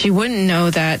 she wouldn't know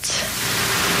that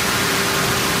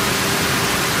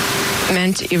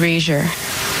meant erasure.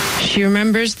 She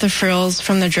remembers the frills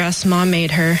from the dress Ma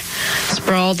made her,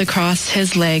 sprawled across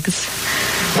his legs,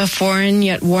 the foreign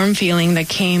yet warm feeling that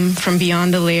came from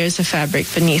beyond the layers of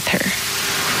fabric beneath her.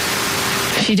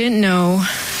 She didn't know,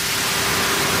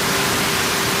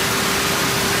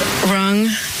 rung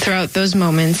throughout those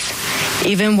moments,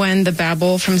 even when the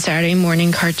babble from Saturday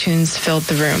morning cartoons filled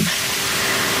the room.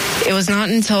 It was not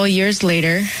until years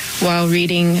later, while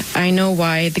reading I Know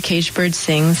Why the Caged Bird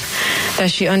Sings, that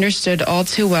she understood all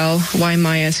too well why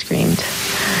Maya screamed.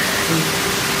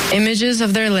 Images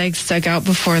of their legs stuck out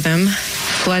before them,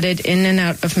 flooded in and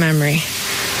out of memory.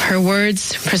 Her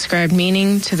words prescribed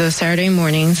meaning to those Saturday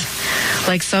mornings,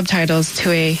 like subtitles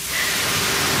to a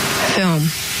film.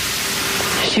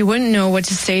 She wouldn't know what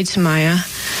to say to Maya,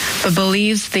 but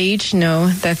believes they each know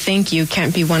that thank you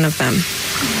can't be one of them.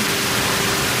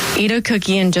 Eat a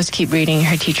cookie and just keep reading,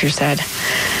 her teacher said.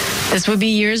 This would be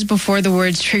years before the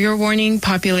words trigger warning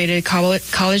populated college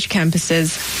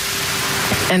campuses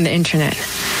and the internet.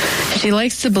 She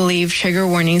likes to believe trigger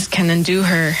warnings can undo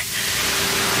her,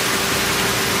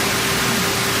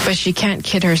 but she can't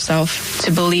kid herself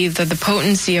to believe that the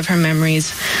potency of her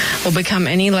memories will become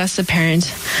any less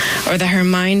apparent, or that her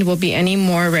mind will be any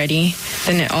more ready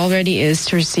than it already is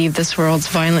to receive this world's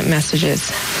violent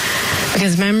messages.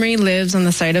 Because memory lives on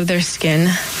the side of their skin,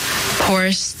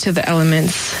 porous to the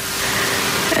elements.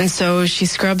 And so she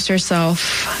scrubs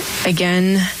herself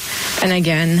again and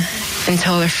again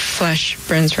until her flesh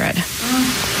burns red.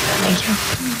 Thank you.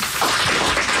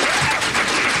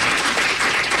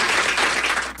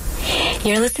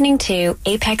 You're listening to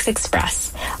Apex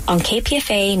Express on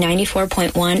KPFA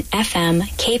 94.1 FM,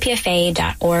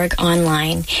 kpfa.org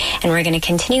online. And we're going to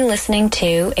continue listening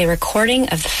to a recording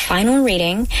of the final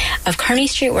reading of Kearney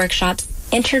Street Workshop's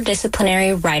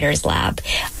Interdisciplinary Writers Lab,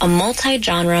 a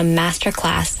multi-genre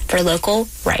masterclass for local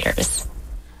writers.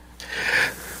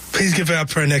 Please give it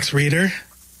up for our next reader,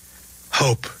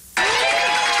 Hope.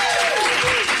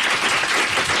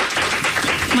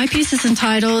 My piece is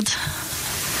entitled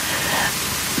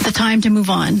The Time to Move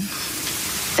On.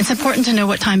 It's important to know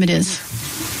what time it is.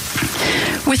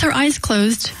 With her eyes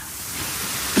closed,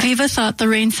 Viva thought the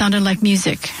rain sounded like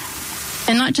music,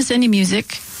 And not just any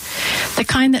music, the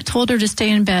kind that told her to stay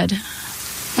in bed,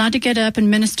 not to get up and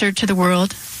minister to the world,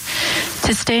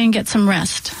 to stay and get some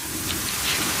rest.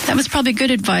 That was probably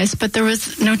good advice, but there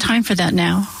was no time for that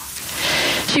now.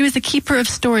 She was the keeper of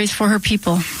stories for her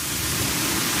people.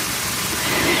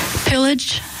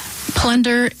 Pillage,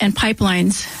 plunder, and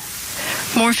pipelines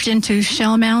morphed into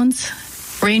shell mounds,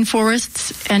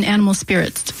 rainforests, and animal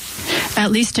spirits,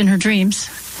 at least in her dreams.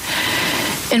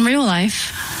 In real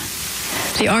life,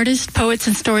 the artists, poets,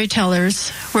 and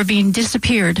storytellers were being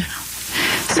disappeared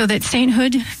so that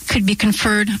sainthood could be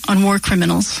conferred on war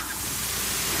criminals.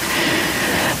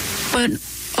 But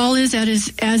all is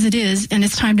as it is, and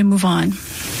it's time to move on.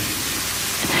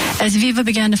 As Viva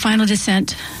began the final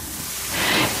descent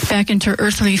back into her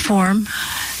earthly form,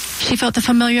 she felt the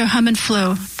familiar hum and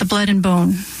flow, the blood and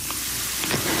bone.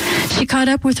 She caught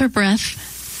up with her breath,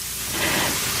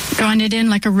 drawing it in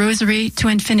like a rosary to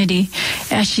infinity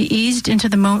as she eased into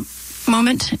the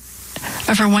moment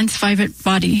of her once vibrant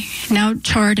body, now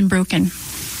charred and broken.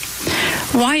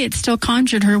 Why it still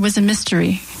conjured her was a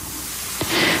mystery.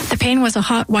 The pain was a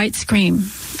hot white scream,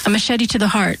 a machete to the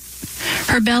heart.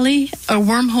 Her belly, a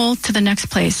wormhole to the next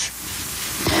place.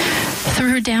 Through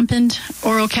her dampened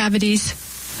oral cavities,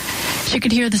 she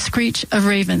could hear the screech of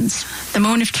ravens, the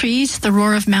moan of trees, the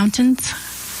roar of mountains,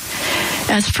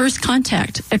 as first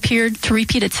contact appeared to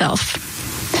repeat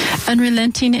itself,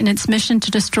 unrelenting in its mission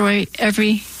to destroy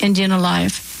every Indian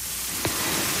alive.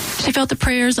 She felt the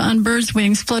prayers on birds'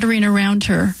 wings fluttering around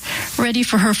her, ready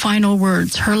for her final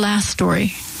words, her last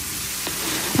story.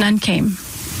 None came.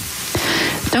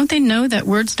 Don't they know that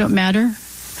words don't matter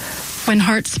when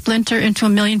hearts splinter into a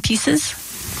million pieces?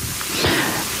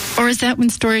 Or is that when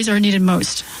stories are needed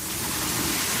most?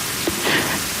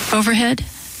 Overhead,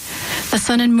 the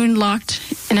sun and moon locked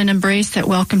in an embrace that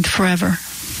welcomed forever.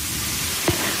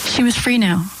 She was free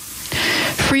now,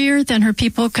 freer than her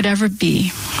people could ever be,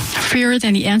 freer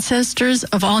than the ancestors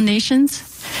of all nations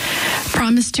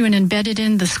promised to and embedded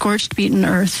in the scorched, beaten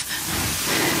earth.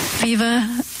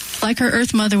 Viva, like her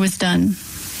earth mother, was done.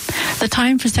 The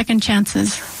time for second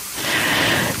chances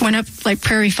went up like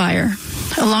prairie fire,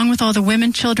 along with all the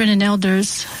women, children, and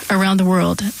elders around the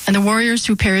world, and the warriors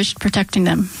who perished protecting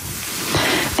them.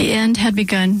 The end had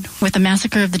begun with the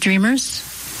massacre of the dreamers,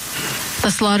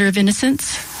 the slaughter of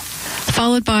innocents,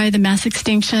 followed by the mass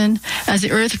extinction as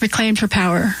the earth reclaimed her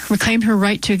power, reclaimed her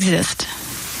right to exist.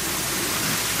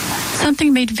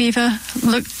 Something made Viva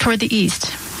look toward the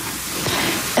east,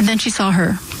 and then she saw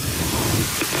her,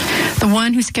 the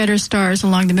one who scatters stars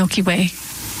along the Milky Way.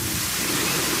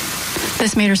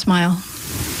 This made her smile.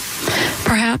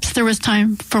 Perhaps there was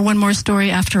time for one more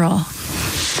story after all.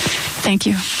 Thank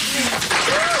you.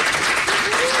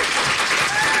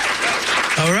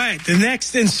 All right, the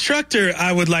next instructor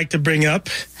I would like to bring up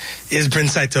is Bryn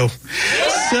Saito.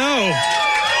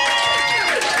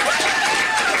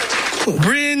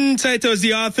 Bryn Saito is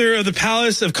the author of The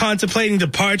Palace of Contemplating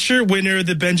Departure, winner of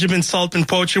the Benjamin Saltman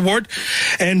Poetry Award,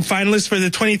 and finalist for the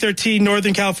 2013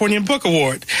 Northern California Book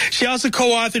Award. She also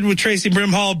co-authored with Tracy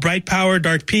Brimhall, Bright Power,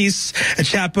 Dark Peace, a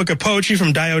chapbook of poetry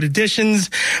from Diode Editions.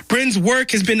 Bryn's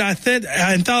work has been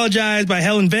anthologized by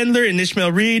Helen Vendler and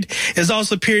Ishmael Reed. It has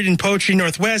also appeared in Poetry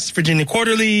Northwest, Virginia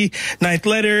Quarterly, Ninth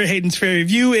Letter, Hayden's Fair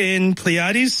Review, and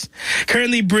Pleiades.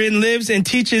 Currently, Bryn lives and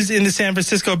teaches in the San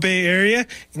Francisco Bay Area,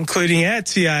 including at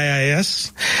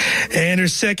CIIS, and her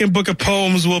second book of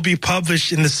poems will be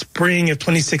published in the spring of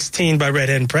 2016 by Red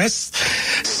Hen Press.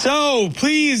 So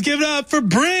please give it up for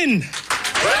Bryn.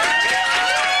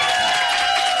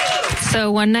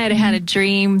 So one night I had a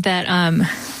dream that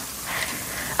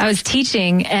I was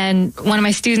teaching, and one of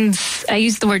my students, I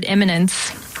used the word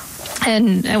imminence.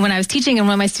 And when I was teaching, and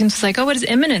one of my students was like, "Oh, what does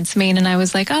imminence mean?" And I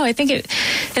was like, "Oh, I think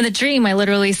in the dream, I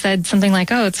literally said something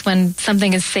like, oh, it's when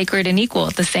something is sacred and equal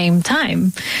at the same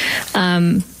time."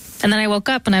 And then I woke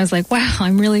up and I was like, wow,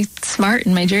 I'm really smart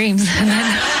in my dreams.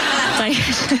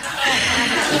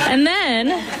 And then,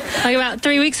 like about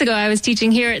 3 weeks ago, I was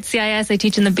teaching here at CIS. I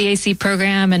teach in the BAC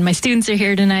program, and my students are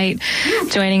here tonight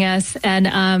joining us. And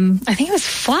I think it was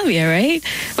Flavia, right?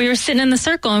 We were sitting in the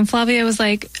circle, and Flavia was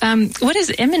like, what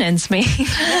does imminence mean?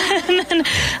 And then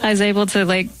I was able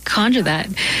to, conjure that.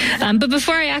 But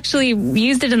before I actually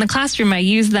used it in the classroom, I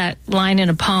used that line in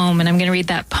a poem, and I'm going to read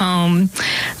that poem.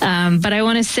 But I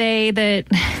want to say that,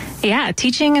 yeah,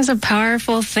 teaching is a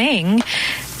powerful thing.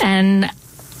 And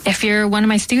if you're one of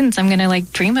my students, I'm going to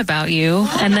dream about you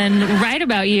and then write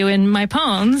about you in my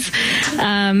poems.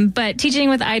 But teaching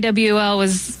with IWL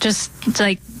was just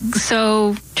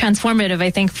so transformative, I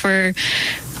think, for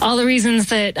all the reasons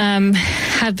that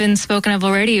have been spoken of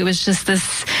already. It was just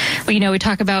this, we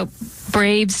talk about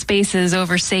brave spaces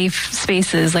over safe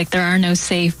spaces. Like there are no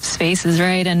safe spaces,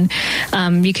 right? And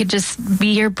you could just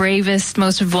be your bravest,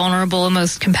 most vulnerable,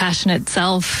 most compassionate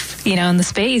self, in the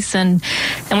space. And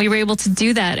we were able to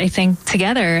do that, I think,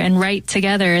 together and write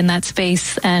together in that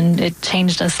space. And it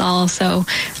changed us all. So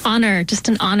just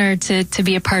an honor to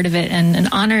be a part of it, and an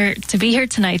honor to be here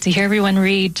tonight, to hear everyone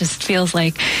read. Just feels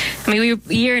like, a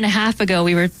year and a half ago,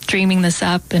 we were dreaming this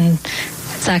up, and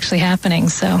it's actually happening.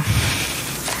 So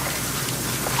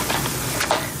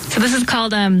this is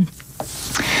called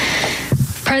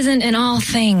Present in All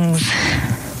Things.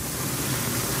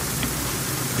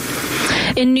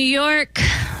 In New York,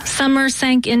 summer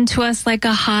sank into us like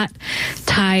a hot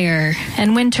tire,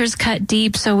 and winters cut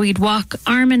deep, so we'd walk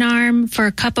arm in arm for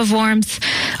a cup of warmth,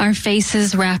 our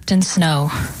faces wrapped in snow.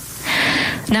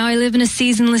 Now I live in a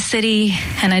seasonless city,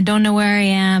 and I don't know where I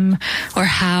am, or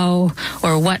how,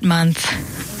 or what month.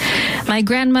 My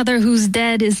grandmother who's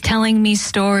dead is telling me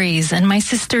stories, and my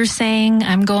sister saying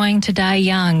I'm going to die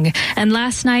young. And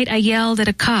last night I yelled at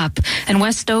a cop in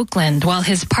West Oakland while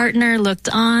his partner looked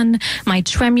on, my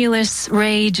tremulous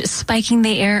rage spiking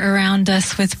the air around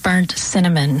us with burnt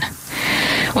cinnamon.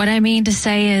 What I mean to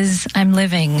say is I'm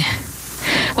living.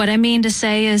 What I mean to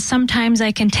say is sometimes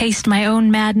I can taste my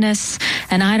own madness,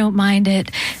 and I don't mind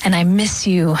it, and I miss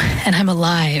you, and I'm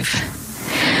alive.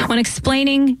 When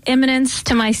explaining immanence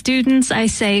to my students, I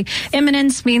say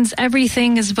immanence means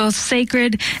everything is both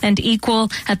sacred and equal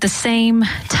at the same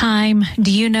time.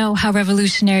 Do you know how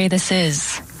revolutionary this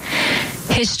is?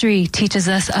 History teaches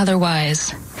us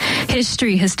otherwise.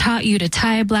 History has taught you to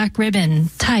tie a black ribbon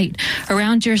tight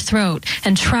around your throat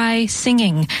and try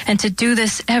singing, and to do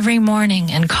this every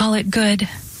morning and call it good.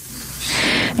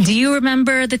 Do you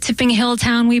remember the tipping hill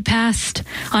town we passed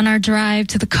on our drive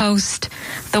to the coast?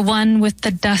 The one with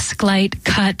the dusk light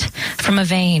cut from a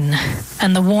vein,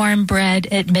 and the warm bread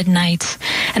at midnight,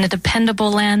 and a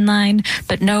dependable landline,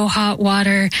 but no hot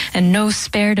water and no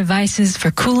spare devices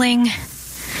for cooling?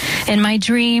 In my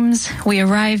dreams, we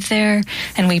arrive there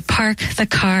and we park the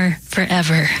car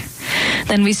forever.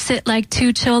 Then we sit like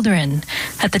two children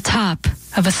at the top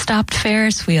of a stopped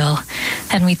Ferris wheel,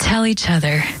 and we tell each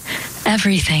other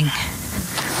everything.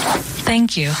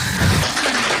 Thank you.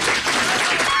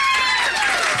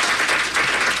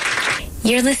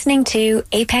 You're listening to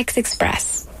Apex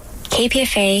Express,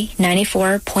 KPFA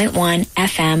 94.1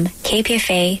 FM,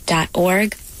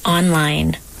 kpfa.org,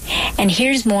 online. And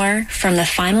here's more from the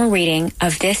final reading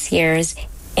of this year's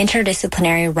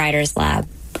Interdisciplinary Writers Lab,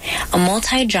 a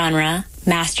multi-genre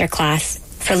masterclass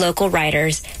for local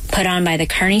writers put on by the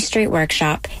Kearney Street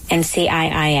Workshop and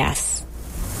CIIS.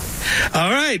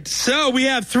 All right, so we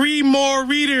have 3 more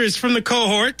readers from the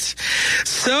cohort.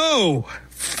 So,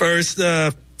 first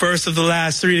of the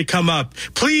last 3 to come up.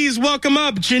 Please welcome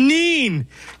up Janine.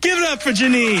 Give it up for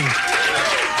Janine.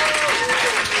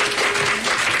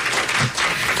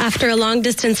 After a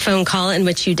long-distance phone call in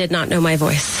which you did not know my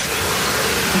voice.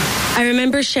 I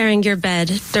remember sharing your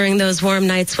bed during those warm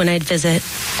nights when I'd visit.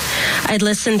 I'd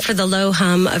listen for the low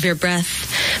hum of your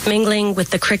breath, mingling with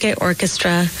the cricket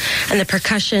orchestra and the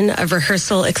percussion of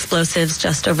rehearsal explosives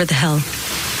just over the hill.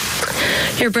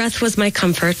 Your breath was my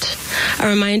comfort, a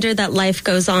reminder that life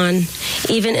goes on,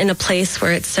 even in a place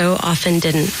where it so often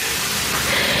didn't.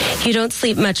 You don't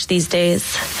sleep much these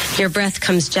days. Your breath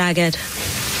comes jagged.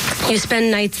 You spend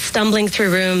nights stumbling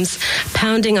through rooms,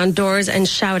 pounding on doors and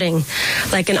shouting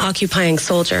like an occupying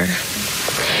soldier.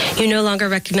 You no longer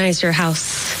recognize your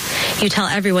house. You tell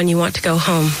everyone you want to go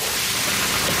home.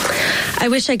 I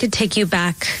wish I could take you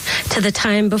back to the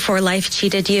time before life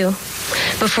cheated you,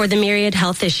 before the myriad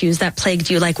health issues that plagued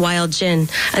you like wild gin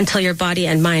until your body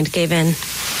and mind gave in.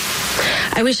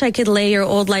 I wish I could lay your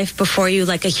old life before you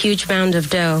like a huge mound of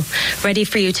dough, ready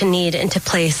for you to knead into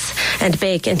place and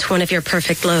bake into one of your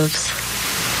perfect loaves.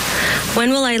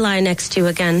 When will I lie next to you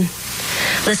again?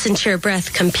 Listen to your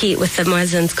breath compete with the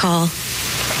muezzin's call.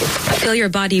 Feel your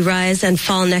body rise and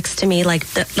fall next to me like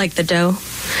the dough,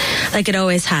 like it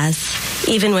always has,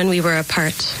 even when we were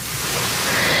apart.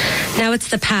 Now it's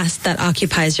the past that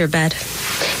occupies your bed,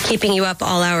 keeping you up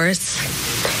all hours,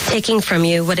 taking from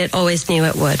you what it always knew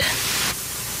it would.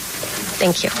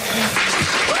 Thank you.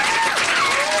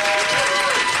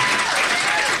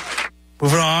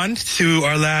 Moving on to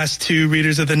our last 2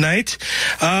 readers of the night.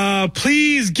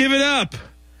 Please give it up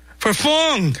for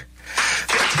Fong.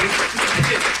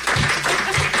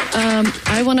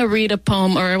 I want to read a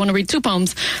poem, or I want to read 2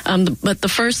 poems. But the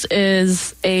first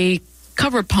is a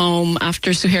cover poem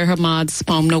after Suhair Hamad's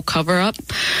poem, No Cover Up.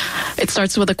 It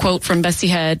starts with a quote from Bessie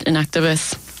Head, an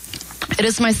activist. It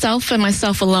is myself and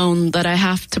myself alone that I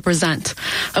have to present.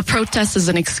 A protest is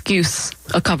an excuse,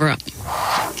 a cover-up.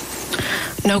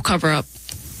 No cover-up.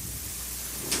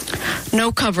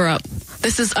 No cover-up.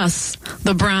 This is us,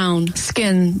 the brown,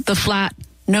 skin, the flat,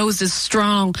 nose is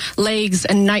strong, legs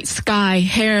and night sky,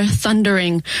 hair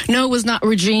thundering. No was not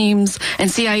regimes and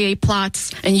CIA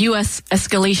plots and U.S.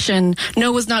 escalation.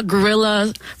 No was not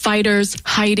guerrilla fighters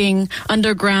hiding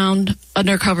underground,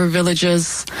 undercover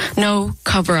villages. No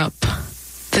cover-up.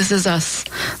 This is us,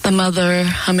 the mother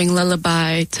humming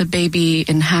lullaby to baby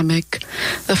in hammock,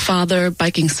 the father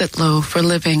biking sitlow for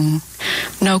living.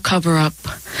 No cover-up.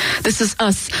 This is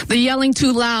us, the yelling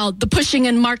too loud, the pushing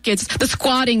in markets, the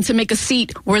squatting to make a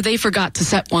seat where they forgot to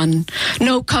set one.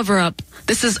 No cover-up.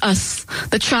 This is us.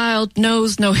 The child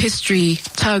knows no history,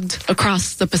 tugged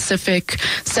across the Pacific,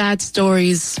 sad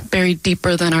stories buried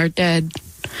deeper than our dead.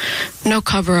 No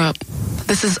cover-up.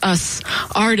 This is us,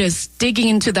 artists digging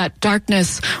into that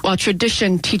darkness while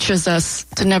tradition teaches us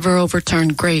to never overturn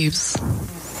graves.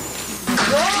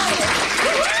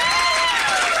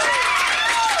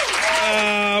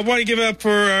 I want to give it up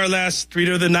for our last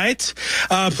reader of the night.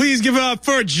 Please give it up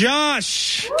for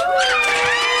Josh.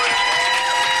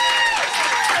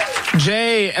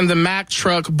 Jay and the Mack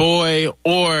Truck Boy,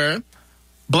 or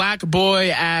Black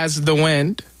Boy as the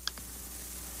Wind.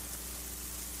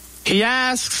 He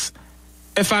asks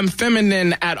if I'm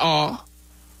feminine at all.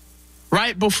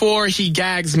 Right before he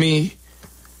gags me,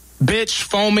 bitch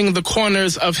foaming the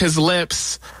corners of his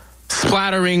lips,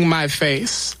 splattering my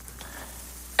face.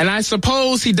 And I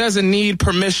suppose he doesn't need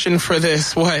permission for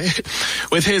this, what?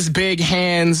 With his big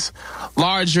hands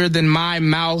larger than my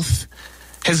mouth,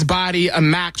 his body a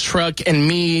Mack truck and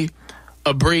me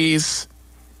a breeze,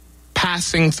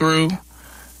 passing through,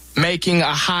 making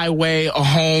a highway a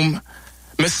home,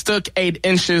 mistook 8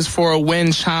 inches for a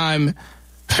wind chime,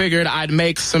 figured I'd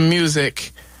make some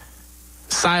music.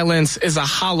 Silence is a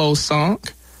hollow song.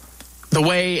 The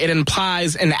way it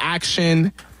implies an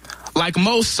action. Like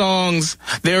most songs,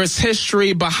 there is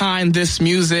history behind this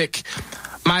music.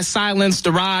 My silence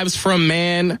derives from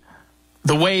man,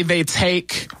 the way they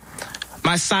take.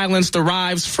 My silence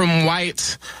derives from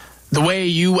white, the way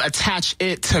you attach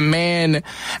it to man.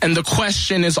 And the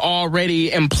question is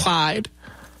already implied,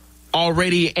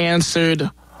 already answered,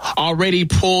 already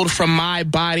pulled from my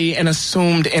body and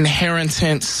assumed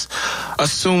inheritance,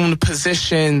 assumed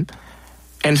position,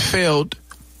 and filled.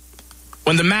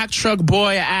 When the Mack Truck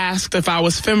Boy asked if I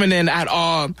was feminine at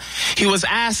all, he was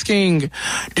asking,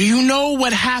 do you know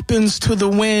what happens to the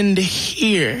wind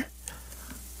here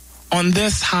on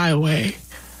this highway?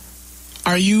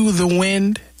 Are you the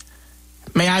wind?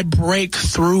 May I break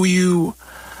through you?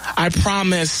 I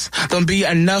promise there'll be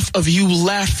enough of you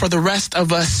left for the rest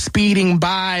of us speeding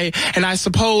by. And I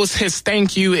suppose his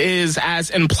thank you is as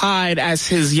implied as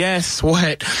his yes.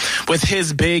 What? With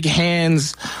his big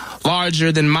hands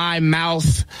larger than my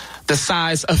mouth, the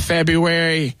size of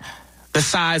February, the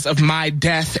size of my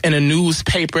death in a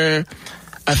newspaper,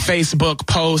 a Facebook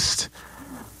post,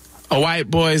 a white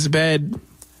boy's bed.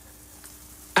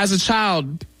 As a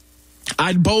child,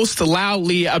 I'd boast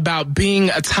loudly about being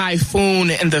a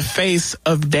typhoon in the face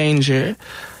of danger.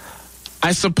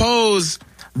 I suppose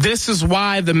this is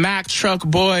why the Mack Truck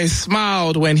Boy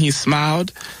smiled when he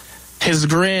smiled. His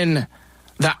grin,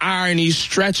 the irony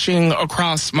stretching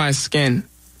across my skin.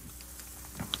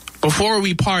 Before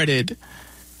we parted,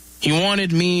 he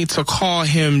wanted me to call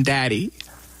him Daddy.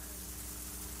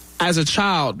 As a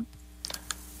child,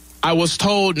 I was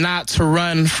told not to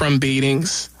run from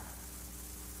beatings.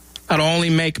 That'll only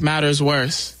make matters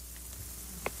worse.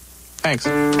 Thanks.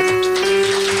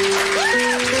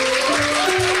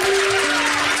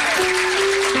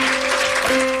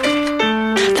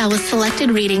 That was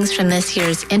selected readings from this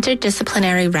year's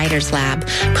Interdisciplinary Writers Lab,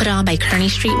 put on by Kearney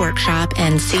Street Workshop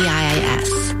and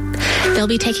CIIS. They'll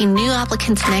be taking new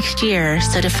applicants next year,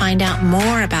 so to find out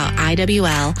more about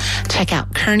IWL, check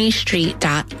out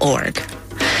kearneystreet.org.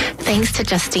 Thanks to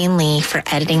Justine Lee for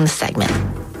editing the segment.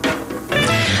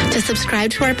 To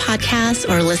subscribe to our podcast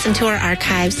or listen to our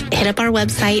archives, hit up our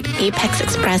website,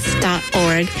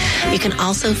 apexexpress.org. You can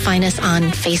also find us on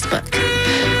Facebook.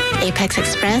 Apex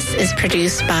Express is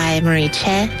produced by Marie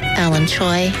Che, Ellen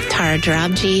Choi, Tara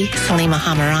Jarabji, Salima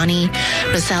Hamarani,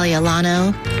 Rosalia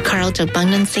Lano, Carl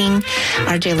Jogbungnan Singh,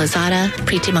 RJ Lozada,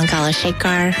 Preeti Mangala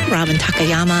Shekhar, Robin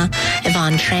Takayama,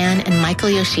 Yvonne Tran, and Michael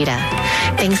Yoshida.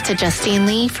 Thanks to Justine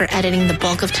Lee for editing the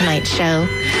bulk of tonight's show.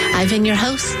 I've been your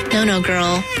host, No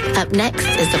Girl. Up next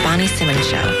is The Bonnie Simmons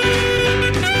Show.